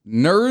is,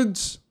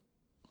 nerds.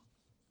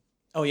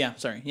 Oh, yeah.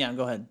 Sorry. Yeah,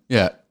 go ahead.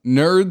 Yeah.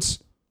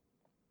 Nerds,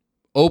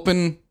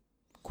 open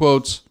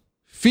quotes,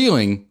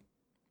 feeling,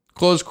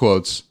 close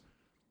quotes,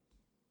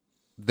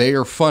 they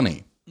are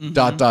funny, ...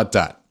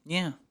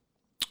 Yeah.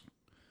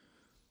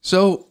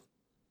 So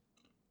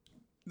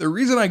the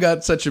reason I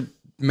got such a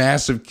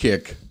massive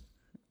kick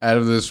out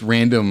of this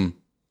random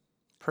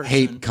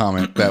hate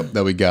comment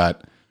that we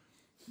got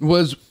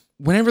was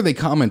whenever they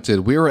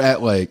commented, we were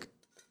at like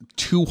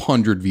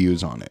 200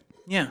 views on it.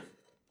 Yeah.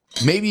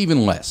 Maybe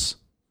even less.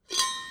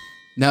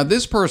 Now,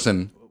 this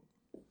person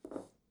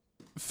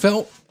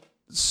felt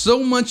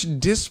so much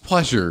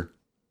displeasure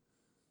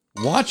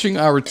watching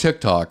our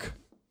TikTok.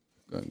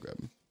 Go ahead and grab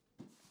him.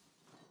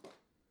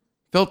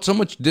 Felt so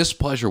much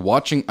displeasure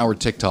watching our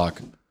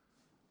TikTok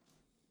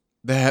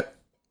that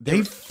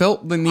they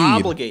felt the need.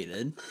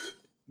 Obligated.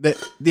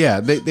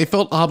 They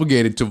felt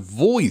obligated to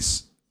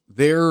voice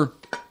their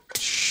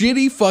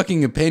shitty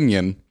fucking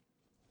opinion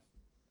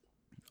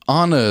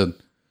on a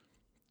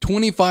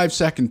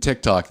 25-second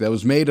TikTok that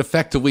was made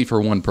effectively for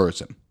one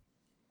person.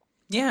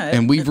 Yeah.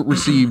 And we've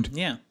received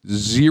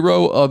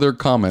zero other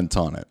comments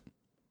on it.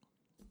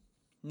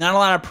 Not a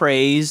lot of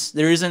praise.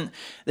 There isn't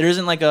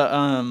like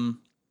a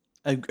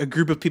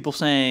group of people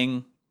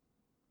saying,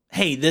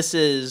 "Hey, this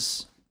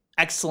is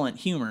excellent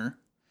humor."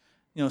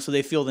 You know, so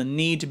they feel the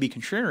need to be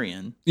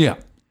contrarian. Yeah.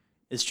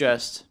 It's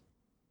just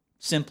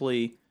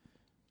simply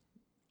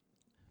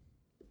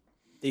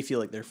they feel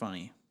like they're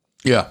funny.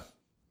 Yeah.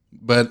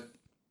 But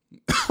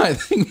I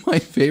think my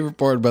favorite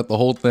part about the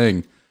whole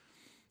thing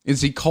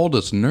is he called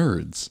us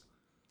nerds.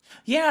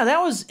 Yeah,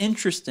 that was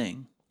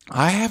interesting.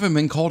 I haven't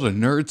been called a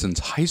nerd since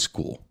high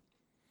school.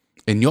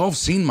 And y'all have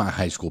seen my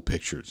high school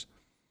pictures.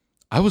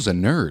 I was a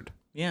nerd.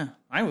 Yeah,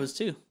 I was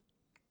too.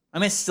 I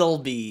might still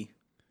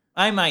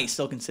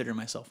consider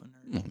myself a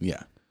nerd.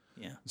 Yeah.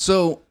 Yeah.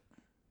 So,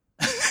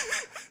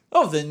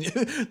 oh,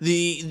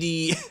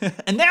 the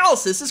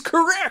analysis is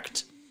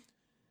correct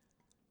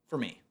for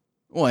me.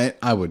 Well,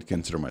 I would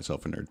consider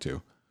myself a nerd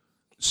too.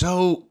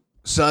 So,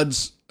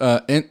 Suds,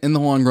 in the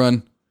long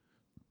run,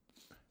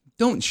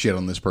 don't shit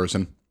on this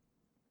person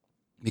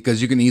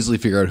because you can easily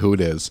figure out who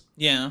it is.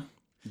 Yeah.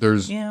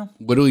 There's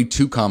literally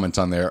 2 comments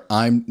on there.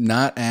 I'm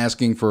not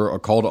asking for a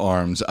call to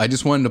arms. I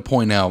just wanted to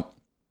point out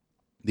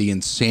the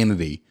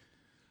insanity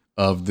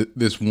of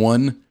this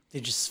one.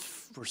 They just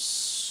were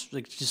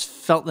just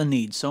felt the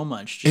need so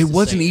much. It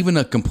wasn't even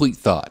a complete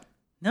thought.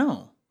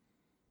 No.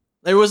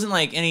 There wasn't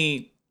like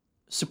any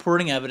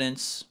supporting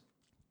evidence.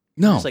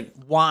 No. It's like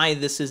why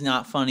this is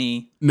not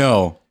funny.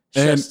 No.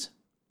 Just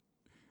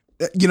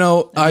you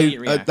know,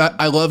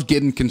 I love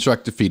getting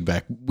constructive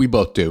feedback. We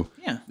both do.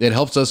 Yeah. It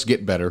helps us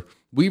get better.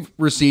 We've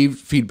received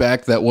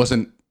feedback that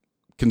wasn't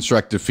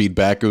constructive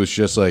feedback. It was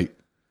just like,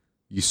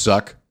 you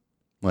suck.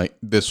 Like,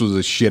 this was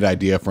a shit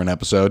idea for an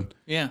episode.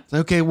 Yeah. It's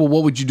like, okay, well,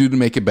 what would you do to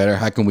make it better?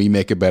 How can we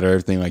make it better?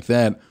 Everything like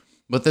that.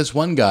 But this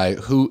one guy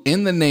who,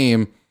 in the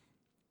name,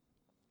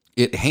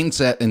 it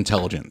hints at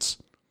intelligence.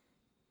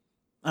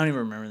 I don't even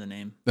remember the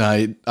name.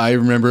 I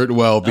remember it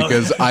well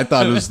because I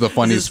thought it was the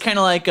funniest. It's kind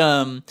of like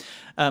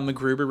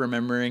MacGruber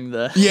remembering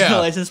the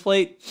license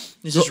plate.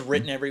 It's just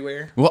written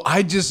everywhere. Well,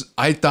 I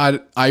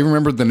thought I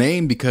remembered the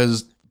name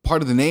because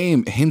part of the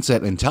name hints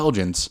at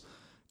intelligence,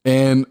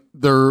 and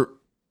their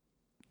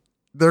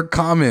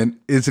comment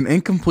is an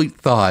incomplete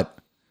thought.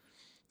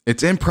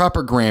 It's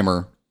improper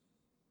grammar,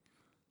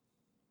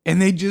 and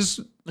they just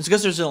it's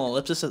because there's an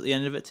ellipsis at the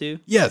end of it too.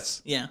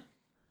 Yes. Yeah.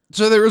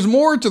 So there was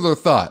more to their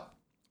thought.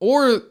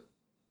 Or,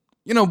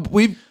 you know,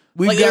 we've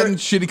like gotten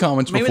shitty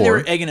comments maybe before.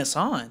 Maybe they were egging us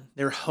on.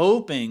 They were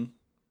hoping,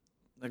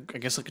 I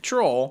guess like a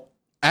troll.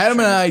 Adam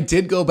and I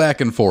did go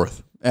back and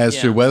forth as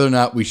to whether or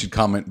not we should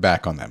comment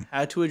back on them.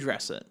 How to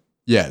address it.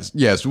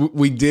 Yes,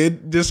 we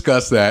did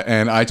discuss that.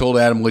 And I told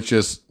Adam, let's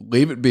just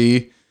leave it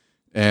be.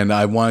 And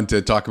I wanted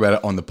to talk about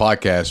it on the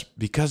podcast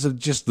because of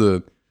just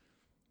the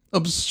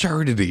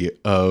absurdity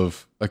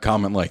of a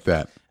comment like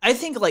that. I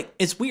think like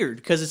it's weird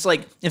because it's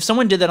like if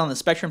someone did that on the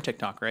Spectrum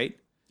TikTok, right?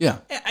 Yeah.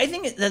 I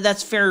think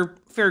that's fair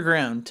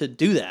ground to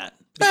do that,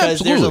 because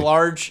there's a Absolutely.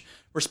 large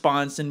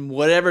response in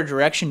whatever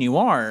direction you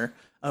are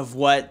of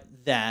what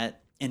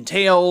that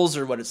entails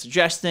or what it's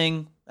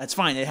suggesting. That's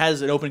fine. It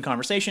has an open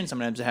conversation.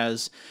 Sometimes it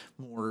has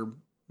more,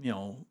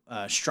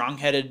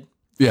 strong-headed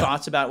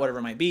thoughts about whatever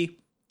it might be.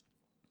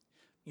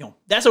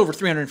 That's over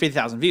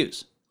 350,000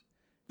 views.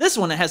 This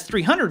one that has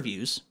 300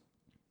 views.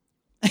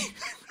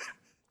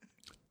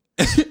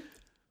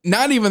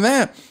 Not even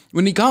that.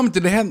 When he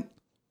commented, it had,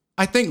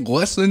 I think,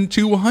 less than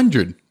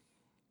 200.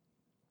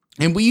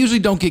 And we usually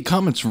don't get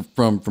comments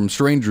from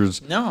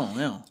strangers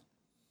No.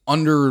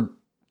 under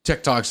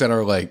TikToks that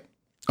are like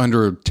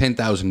under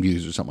 10,000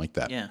 views or something like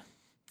that. Yeah.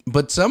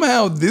 But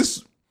somehow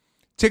this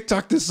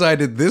TikTok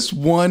decided this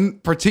one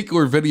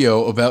particular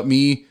video about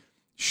me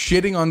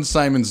shitting on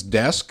Simon's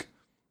desk,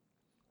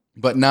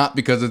 but not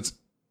because it's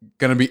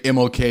going to be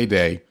MLK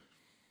Day,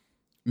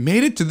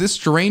 made it to this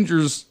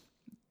stranger's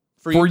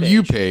For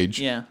You page.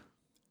 Yeah.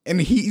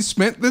 And he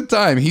spent the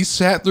time. He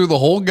sat through the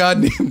whole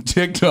goddamn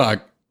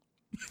TikTok.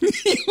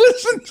 He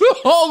listened to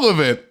all of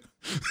it.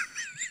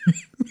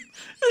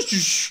 That's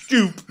just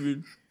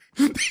stupid.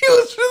 He listened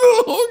to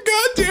the whole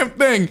goddamn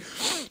thing.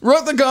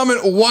 Wrote the comment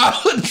while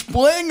it's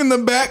playing in the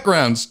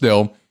background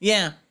still.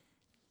 Yeah.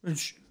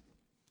 It's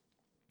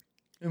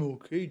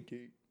MLK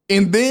Day.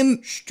 And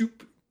then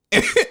Stupid.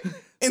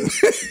 and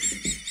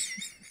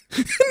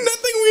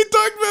nothing we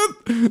talked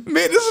about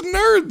made us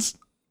nerds.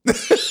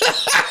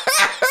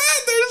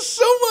 There's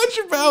so much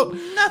about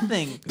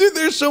Nothing. dude.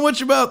 There's so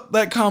much about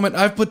that comment.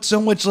 I've put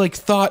so much like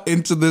thought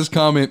into this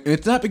comment. And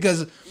it's not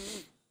because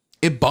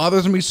it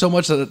bothers me so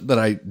much that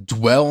I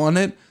dwell on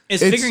it.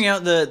 It's figuring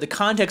out the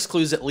context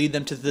clues that lead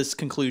them to this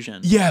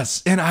conclusion.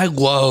 Yes, and I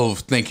love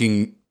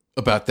thinking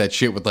about that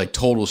shit with like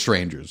total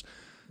strangers.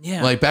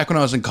 Yeah. Like back when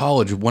I was in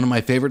college, one of my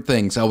favorite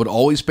things, I would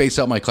always space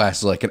out my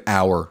classes like an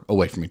hour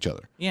away from each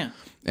other. Yeah.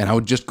 And I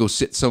would just go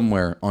sit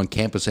somewhere on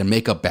campus and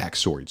make up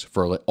backstories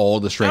for like all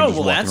the strangers.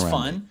 Oh, well, walking that's around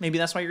fun. me. Maybe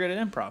that's why you're good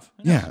at improv.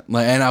 Yeah,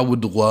 like, and I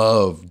would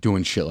love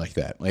doing shit like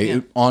that. Like Yeah.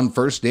 on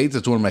first dates,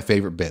 it's one of my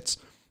favorite bits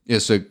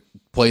is to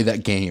play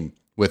that game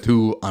with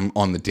who I'm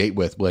on the date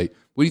with. Like,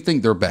 what do you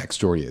think their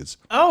backstory is?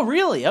 Oh,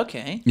 really?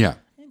 Okay. Yeah,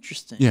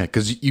 Interesting. yeah,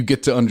 because you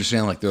get to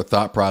understand like their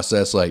thought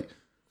process. Like,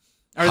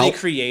 Are how- they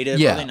creative?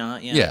 yeah, Are they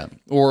not? yeah,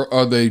 or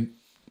are they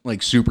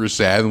like super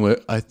sad? And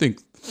I think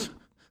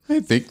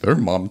their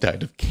mom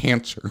died of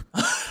cancer.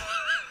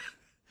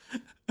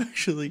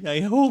 Actually,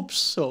 I hope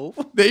so.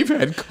 They've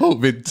had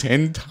COVID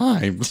 10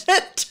 times.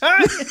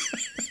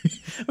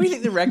 What do you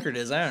think the record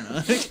is? I don't know.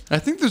 I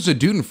think there's a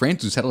dude in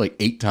France who's had it like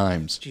 8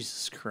 times.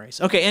 Jesus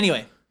Christ. Okay,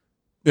 anyway.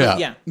 Yeah.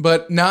 Yeah.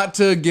 But not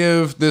to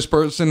give this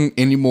person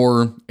any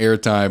more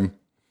airtime,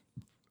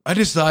 I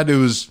just thought it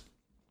was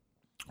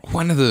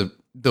one of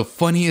the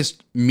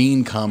funniest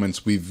mean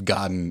comments we've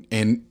gotten.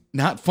 And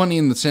not funny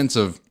in the sense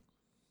of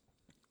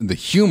the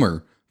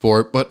humor for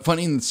it, but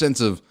funny in the sense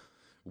of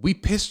we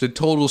pissed a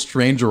total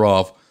stranger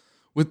off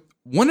with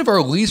one of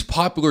our least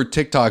popular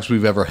TikToks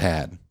we've ever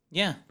had.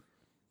 Yeah.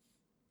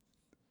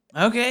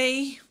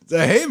 Okay. So,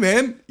 hey,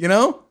 man,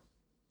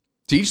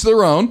 teach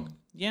their own.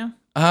 Yeah.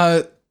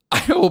 I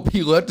hope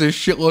he left a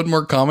shitload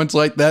more comments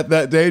like that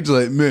day. Just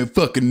like, man,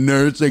 fucking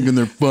nerds thinking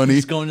they're funny.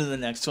 He's going to the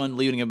next one,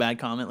 leaving a bad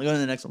comment. Going to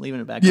the next one,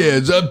 leaving a bad Yeah,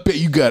 comment. I bet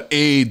you got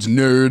AIDS,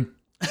 nerd.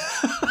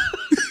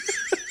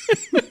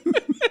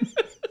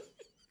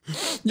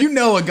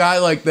 A guy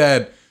like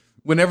that,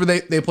 whenever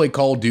they play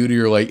Call of Duty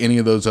or like any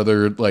of those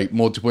other like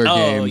multiplayer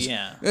games,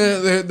 yeah.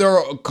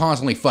 they're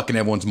constantly fucking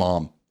everyone's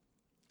mom.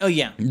 Oh,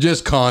 yeah.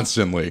 Just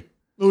constantly.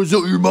 Oh, is that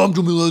what your mom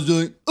told me last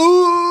night?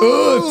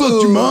 Oh, I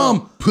fucked your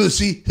mom,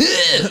 pussy.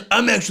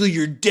 I'm actually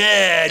your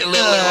dad.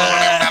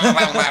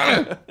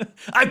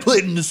 I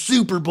played in the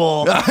Super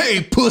Bowl,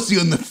 Hey, pussy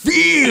on the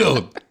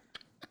field.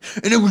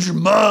 and it was your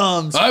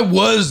mom's. I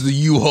was the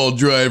U-Haul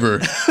driver.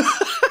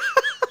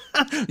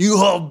 You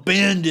all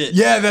bandit.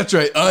 Yeah, that's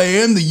right. I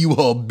am the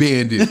U-Haul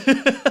bandit.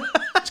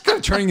 It's kind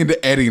of turning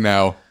into Eddie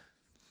now.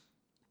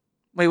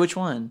 Wait, which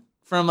one?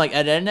 From like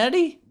Ed, and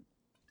Eddie?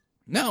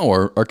 No,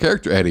 our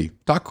character Eddie,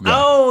 Taco Guy.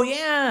 Oh,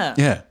 yeah.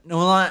 Yeah.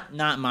 No,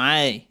 not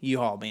my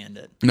U-Haul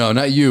bandit. No,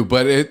 not you,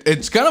 but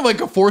it's kind of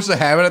like a force of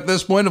habit at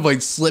this point of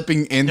like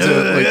slipping into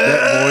like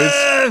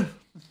that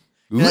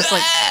voice. That's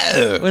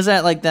like, was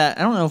that like that?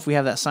 I don't know if we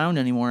have that sound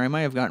anymore. I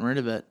might have gotten rid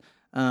of it.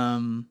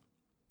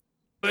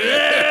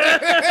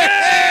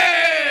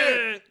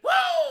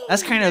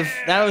 That's kind of,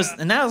 that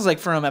was like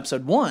from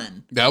episode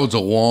 1. That was a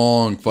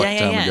long fuck time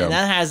ago. And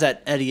that has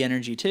that Eddie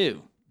energy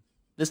too.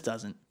 This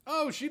doesn't.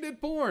 Oh, she did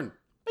porn.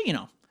 But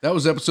That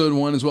was episode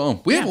 1 as well.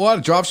 We have a lot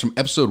of drops from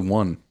episode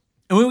 1.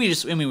 and we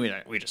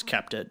just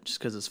kept it just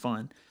because it's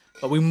fun.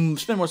 But we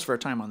spend most of our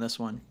time on this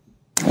one.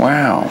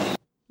 Wow.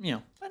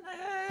 But,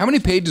 How many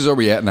pages are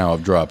we at now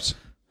of drops?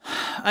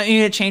 I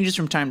mean, it changes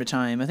from time to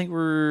time. I think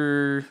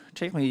we're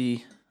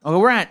technically,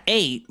 we're at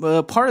 8.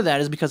 But part of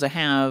that is because I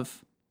have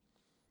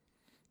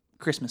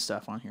Christmas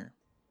stuff on here.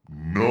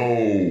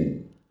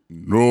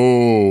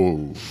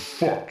 No.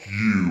 Fuck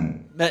you.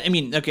 But, I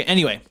mean, okay,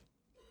 anyway.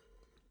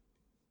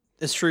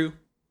 It's true.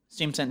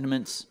 Same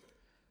sentiments.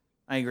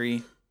 I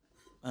agree.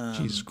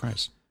 Jesus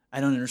Christ. I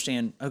don't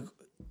understand.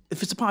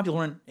 If it's a popular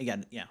one,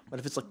 again, yeah.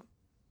 But if it's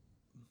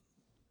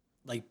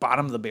like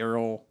bottom of the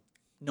barrel,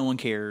 no one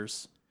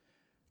cares.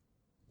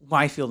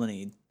 Why feel the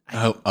need?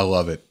 I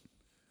love it.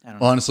 I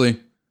don't know. Honestly,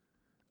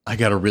 I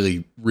got a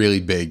really, really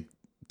big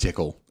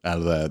tickle out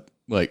of that.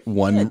 Like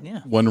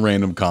one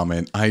random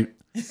comment. I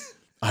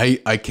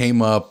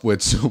came up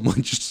with so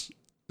much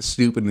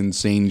stupid,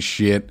 insane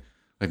shit.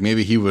 Like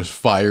maybe he was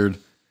fired.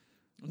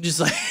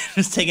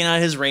 Just taking out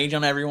his rage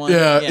on everyone.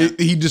 Yeah.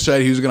 He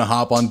decided he was going to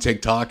hop on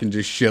TikTok and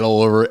just shit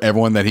all over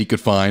everyone that he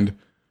could find.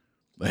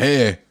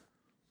 Hey,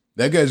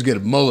 that guy's got a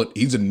mullet.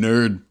 He's a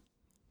nerd.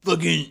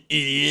 Fucking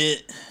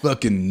idiot.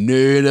 Fucking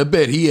nerd. I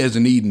bet he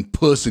hasn't eaten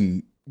puss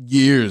in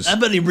years. I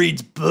bet he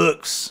reads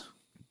books.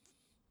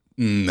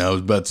 I was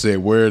about to say a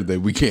word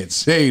that we can't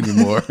say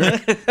anymore.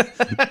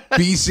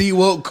 PC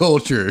woke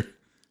culture.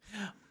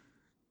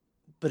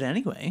 But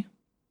anyway,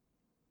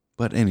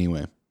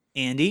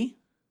 Andy,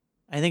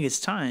 I think it's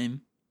time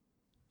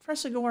for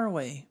us to go our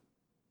way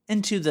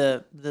into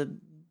the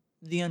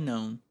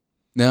unknown.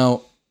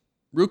 Now,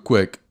 real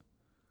quick.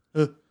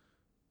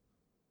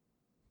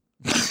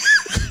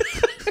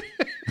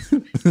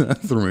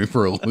 Threw me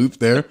for a loop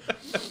there.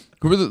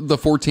 Who were the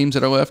 4 teams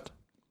that are left?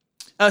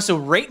 So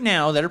right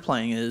now that are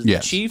playing is the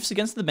Chiefs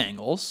against the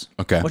Bengals.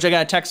 Okay. Which I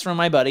got a text from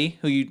my buddy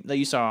that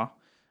you saw.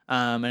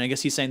 And I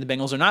guess he's saying the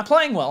Bengals are not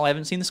playing well. I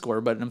haven't seen the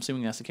score, but I'm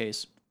assuming that's the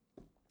case.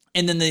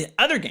 And then the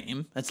other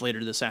game that's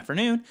later this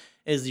afternoon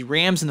is the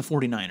Rams and the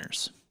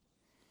 49ers.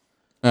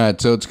 All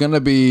right, so it's going to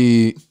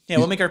be... Yeah,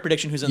 we'll make our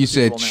prediction who's in the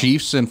Super Bowl now. You said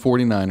Chiefs and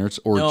 49ers,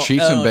 or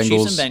Chiefs and Bengals.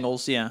 Chiefs and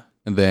Bengals, yeah.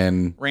 And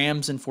then...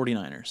 Rams and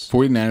 49ers.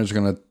 49ers are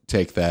going to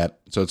take that.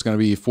 So it's going to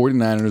be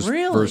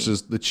 49ers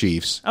versus the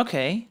Chiefs.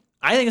 Okay.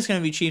 I think it's going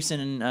to be Chiefs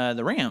and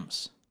the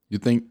Rams. You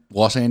think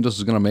Los Angeles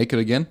is going to make it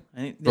again? I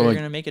think they're going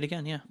to make it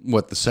again, yeah.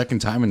 What, the second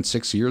time in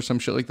 6 years, some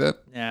shit like that?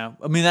 Yeah.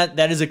 I mean,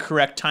 that is a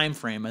correct time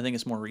frame. I think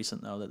it's more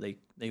recent, though, that they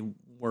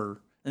were...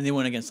 And they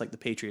went against, like, the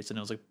Patriots, and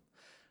it was a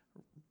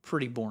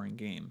pretty boring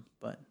game,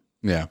 but...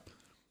 Yeah.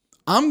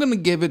 I'm going to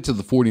give it to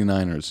the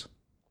 49ers.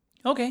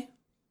 Okay.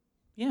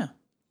 Yeah.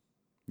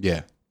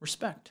 Yeah.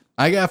 Respect.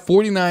 I got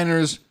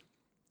 49ers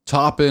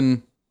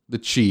topping the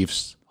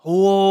Chiefs.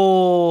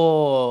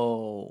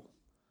 Whoa.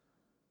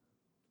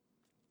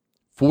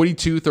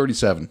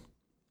 42-37.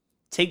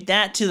 Take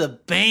that to the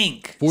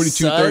bank.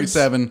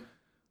 42-37.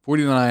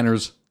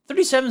 49ers.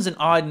 37 is an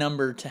odd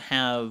number to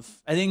have.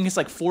 I think it's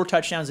like 4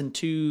 touchdowns and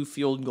 2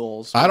 field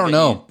goals. I don't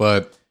know,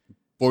 but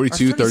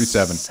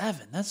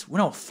 42-37. That's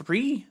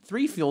 3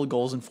 field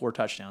goals and 4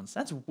 touchdowns.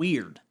 That's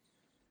weird.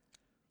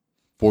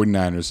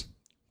 49ers.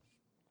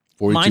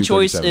 My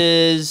choice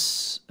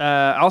is,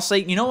 I'll say,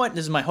 you know what?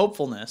 This is my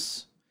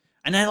hopefulness.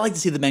 And I'd like to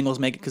see the Bengals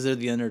make it because they're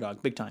the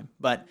underdog, big time.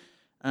 But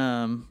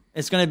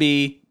it's going to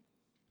be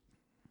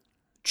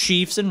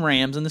Chiefs and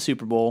Rams in the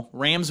Super Bowl.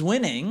 Rams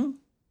winning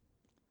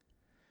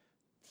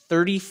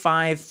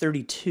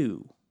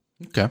 35-32.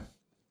 Okay.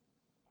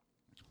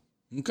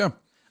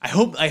 I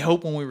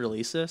hope when we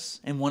release this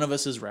and one of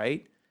us is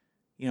right,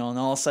 and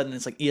all of a sudden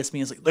it's like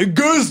ESPN is like, they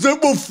guessed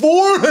it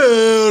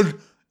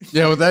beforehand.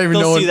 Yeah, without even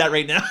knowing. They'll see that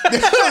right now. They're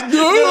like,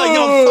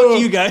 no, fuck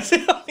you guys.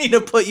 They don't need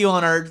to put you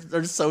on our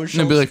socials.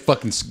 It'd be like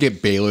fucking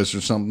Skip Bayless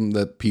or something,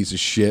 that piece of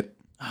shit.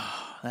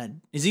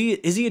 Is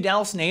he a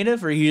Dallas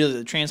native or he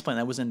a transplant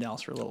that was in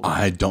Dallas for a little while?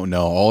 I don't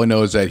know. All I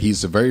know is that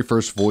he's the very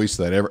first voice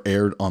that ever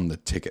aired on the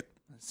ticket.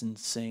 That's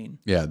insane.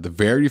 Yeah, the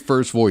very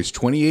first voice,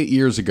 28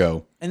 years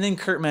ago. And then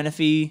Kurt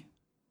Menefee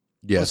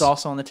was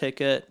also on the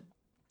ticket.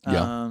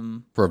 Yeah,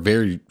 for a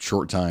very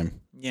short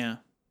time. Yeah.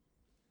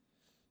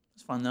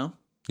 It's fun, though.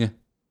 Yeah.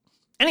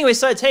 Anyway,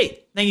 Suds,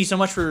 hey, thank you so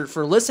much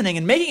for listening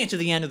and making it to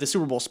the end of the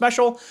Super Bowl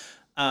special.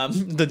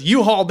 The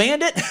U-Haul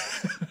Bandit.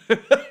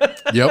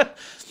 Yep.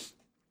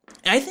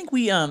 I think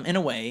we, in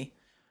a way,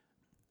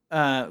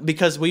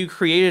 because we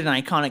created an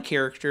iconic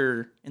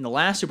character in the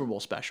last Super Bowl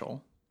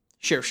special,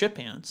 Sheriff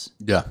Shitpants.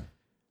 Yeah.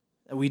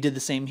 We did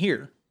the same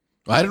here.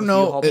 I don't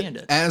know,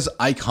 as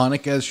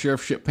iconic as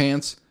Sheriff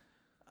Shitpants.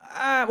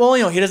 Well,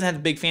 he doesn't have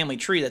the big family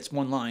tree. That's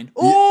one line.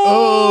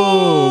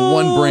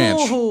 One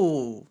branch.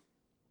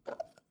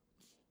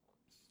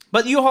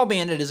 But U-Haul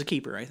Bandit is a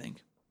keeper, I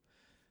think.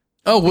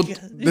 Oh, well,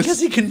 because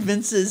he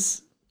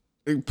convinces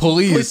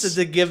police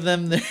to give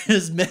them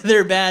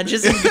their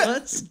badges and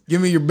guns.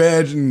 Give me your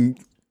badge and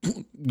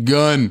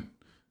gun.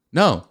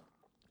 No,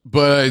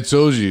 but I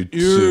told you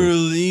you're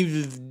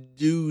relieved of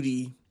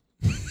duty.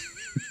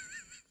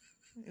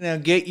 Now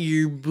get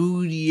your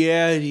booty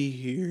out of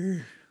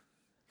here.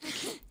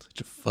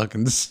 Such a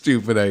fucking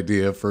stupid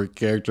idea for a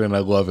character, and I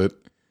love it.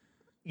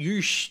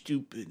 You're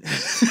stupid.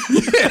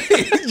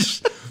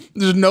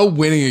 There's no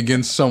winning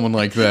against someone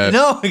like that.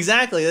 No,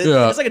 exactly.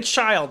 Yeah. It's like a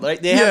child,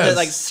 right? They have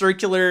that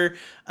circular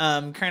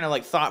kind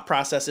of thought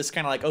process. It's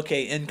kind of like,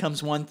 okay, in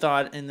comes one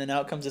thought, and then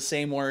out comes the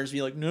same words.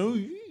 Be like, no,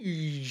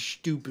 you're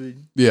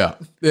stupid. Yeah,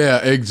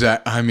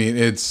 exactly. I mean,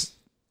 it's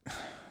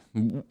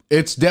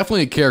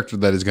definitely a character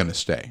that is going to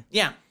stay.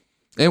 Yeah,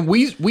 and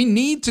we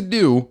need to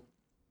do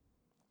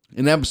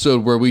An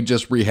episode where we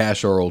just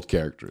rehash our old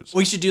characters.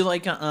 We should do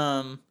like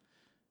I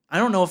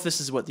don't know if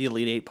this is what the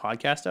Elite Eight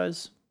podcast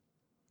does.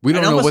 We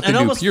don't know what they do,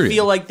 almost period.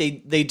 feel like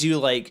they do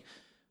like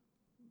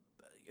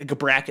a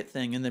bracket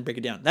thing and then break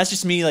it down. That's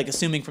just me like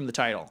assuming from the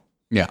title.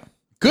 Yeah.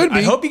 Could be.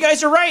 I hope you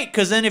guys are right,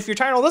 because then if your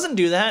title doesn't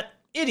do that,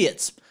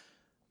 idiots.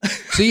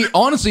 See,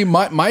 honestly,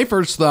 my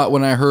first thought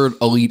when I heard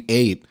Elite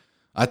Eight,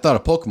 I thought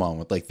of Pokemon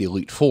with like the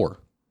Elite Four.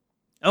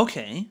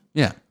 Okay.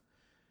 Yeah.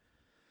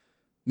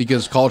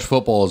 Because college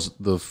football is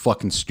the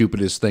fucking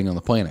stupidest thing on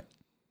the planet.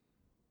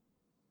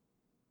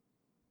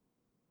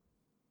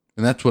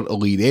 And that's what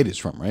Elite Eight is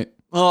from, right?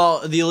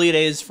 Well, the Elite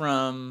Eight is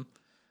from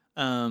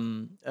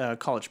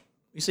college.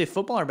 You say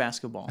football or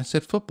basketball? I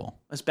said football.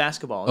 It's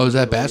basketball. Oh, is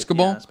that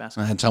basketball? Yeah, it's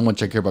basketball. That's how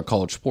much I care about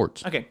college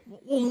sports. Okay,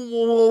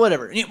 well,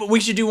 whatever. Yeah, but we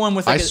should do one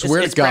with like I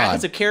swear to God.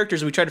 brackets of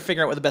characters. And we try to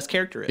figure out what the best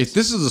character is. If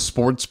this is a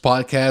sports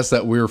podcast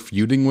that we're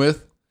feuding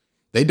with,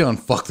 they done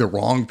fuck the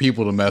wrong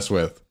people to mess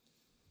with.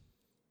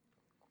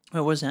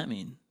 Wait, what does that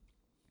mean?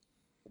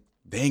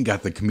 They ain't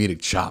got the comedic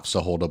chops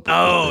to hold up.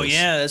 Oh, with this.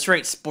 yeah, that's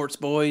right, sports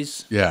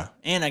boys. Yeah.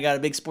 And I got a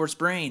big sports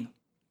brain.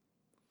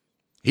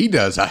 He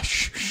does.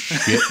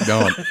 Shit,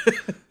 don't.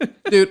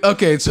 Dude,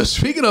 okay, so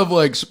speaking of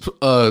like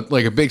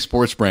a big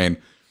sports brain,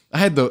 I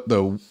had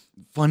the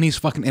funniest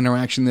fucking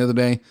interaction the other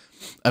day.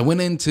 I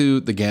went into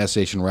the gas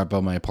station right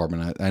by my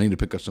apartment. I need to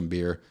pick up some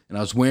beer, and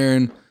I was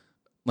wearing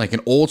like an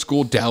old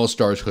school Dallas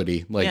Stars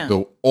hoodie, like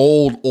the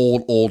old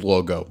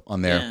logo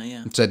on there.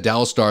 Yeah. It said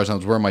Dallas Stars, and I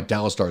was wearing my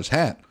Dallas Stars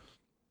hat.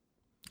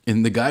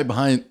 And the guy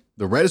behind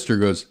the register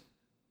goes,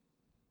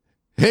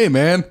 "Hey,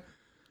 man,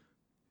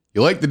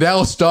 you like the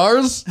Dallas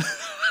Stars?"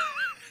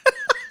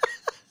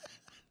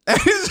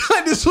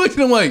 I just looked at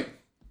him like,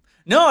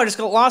 no, I just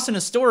got lost in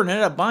a store and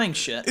ended up buying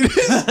shit.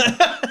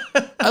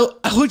 I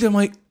looked at him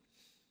like,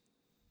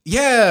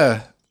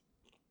 yeah,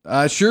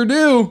 I sure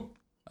do.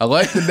 I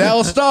like the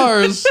Dallas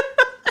Stars.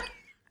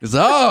 He's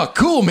like, oh,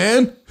 cool,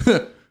 man.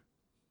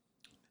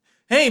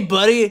 Hey,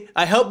 buddy,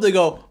 I hope they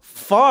go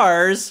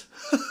Fars.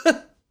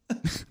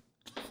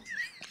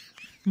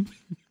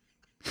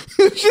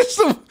 It's just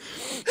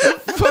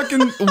the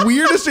fucking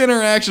weirdest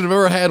interaction I've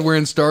ever had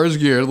wearing Stars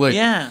gear. Like,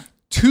 Yeah.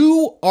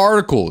 2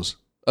 articles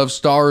of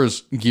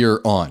Stars gear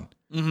on.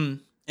 Mm-hmm.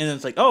 And then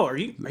it's like, oh, are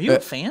you a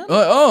fan?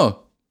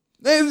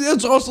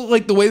 It's also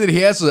like the way that he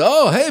has to,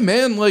 oh, hey,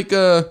 man, like,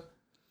 fan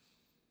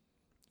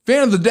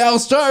of the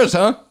Dallas Stars,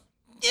 huh?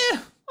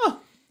 Yeah. Oh,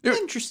 It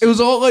interesting. was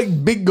all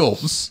like big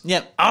gulps.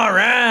 Yep. All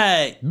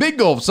right. Big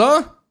gulps,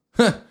 huh?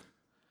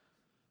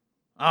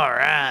 All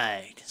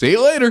right. See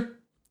you later.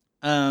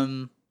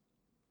 That's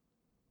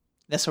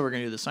how we're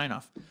gonna do the sign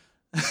off.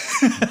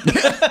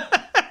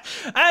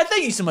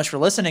 Thank you so much for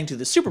listening to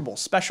the Super Bowl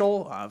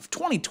special of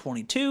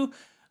 2022.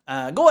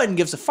 Go ahead and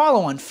give us a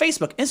follow on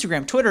Facebook,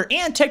 Instagram, Twitter,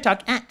 and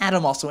TikTok at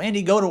Adam Also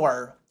Andy. Go to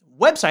our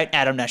website,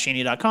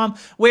 adam-andy.com,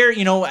 where,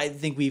 I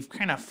think we've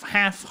kind of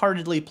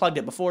half-heartedly plugged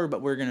it before,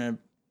 but we're going to,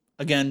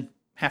 again,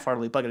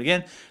 half-heartedly plug it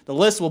again. The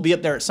list will be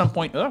up there at some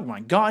point, oh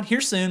my God,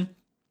 here soon,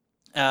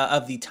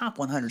 of the top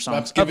 100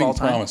 songs of all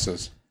time.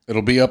 Promises.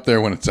 It'll be up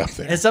there when it's up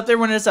there. It's up there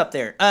when it's up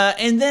there.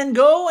 And then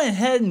go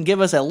ahead and give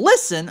us a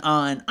listen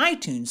on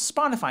iTunes,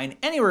 Spotify, and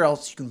anywhere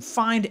else you can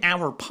find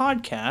our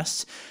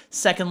podcasts.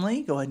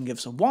 Secondly, go ahead and give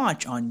us a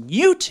watch on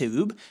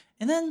YouTube.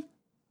 And then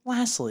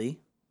lastly,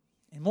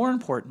 and more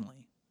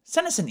importantly,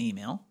 send us an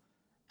email,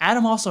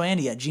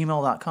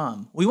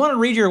 adamalsoandy@gmail.com. We want to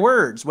read your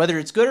words, whether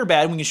it's good or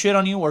bad. We can shit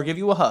on you or give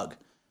you a hug.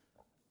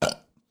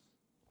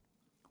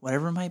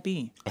 Whatever it might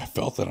be. I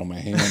felt that on my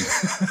hand.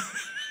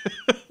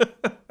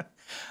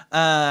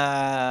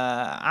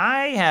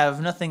 I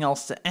have nothing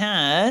else to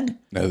add.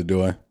 Neither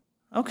do I.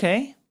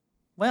 Okay.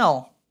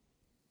 Well,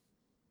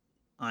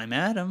 I'm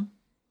Adam.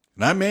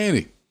 And I'm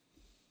Andy.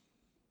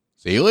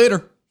 See you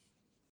later.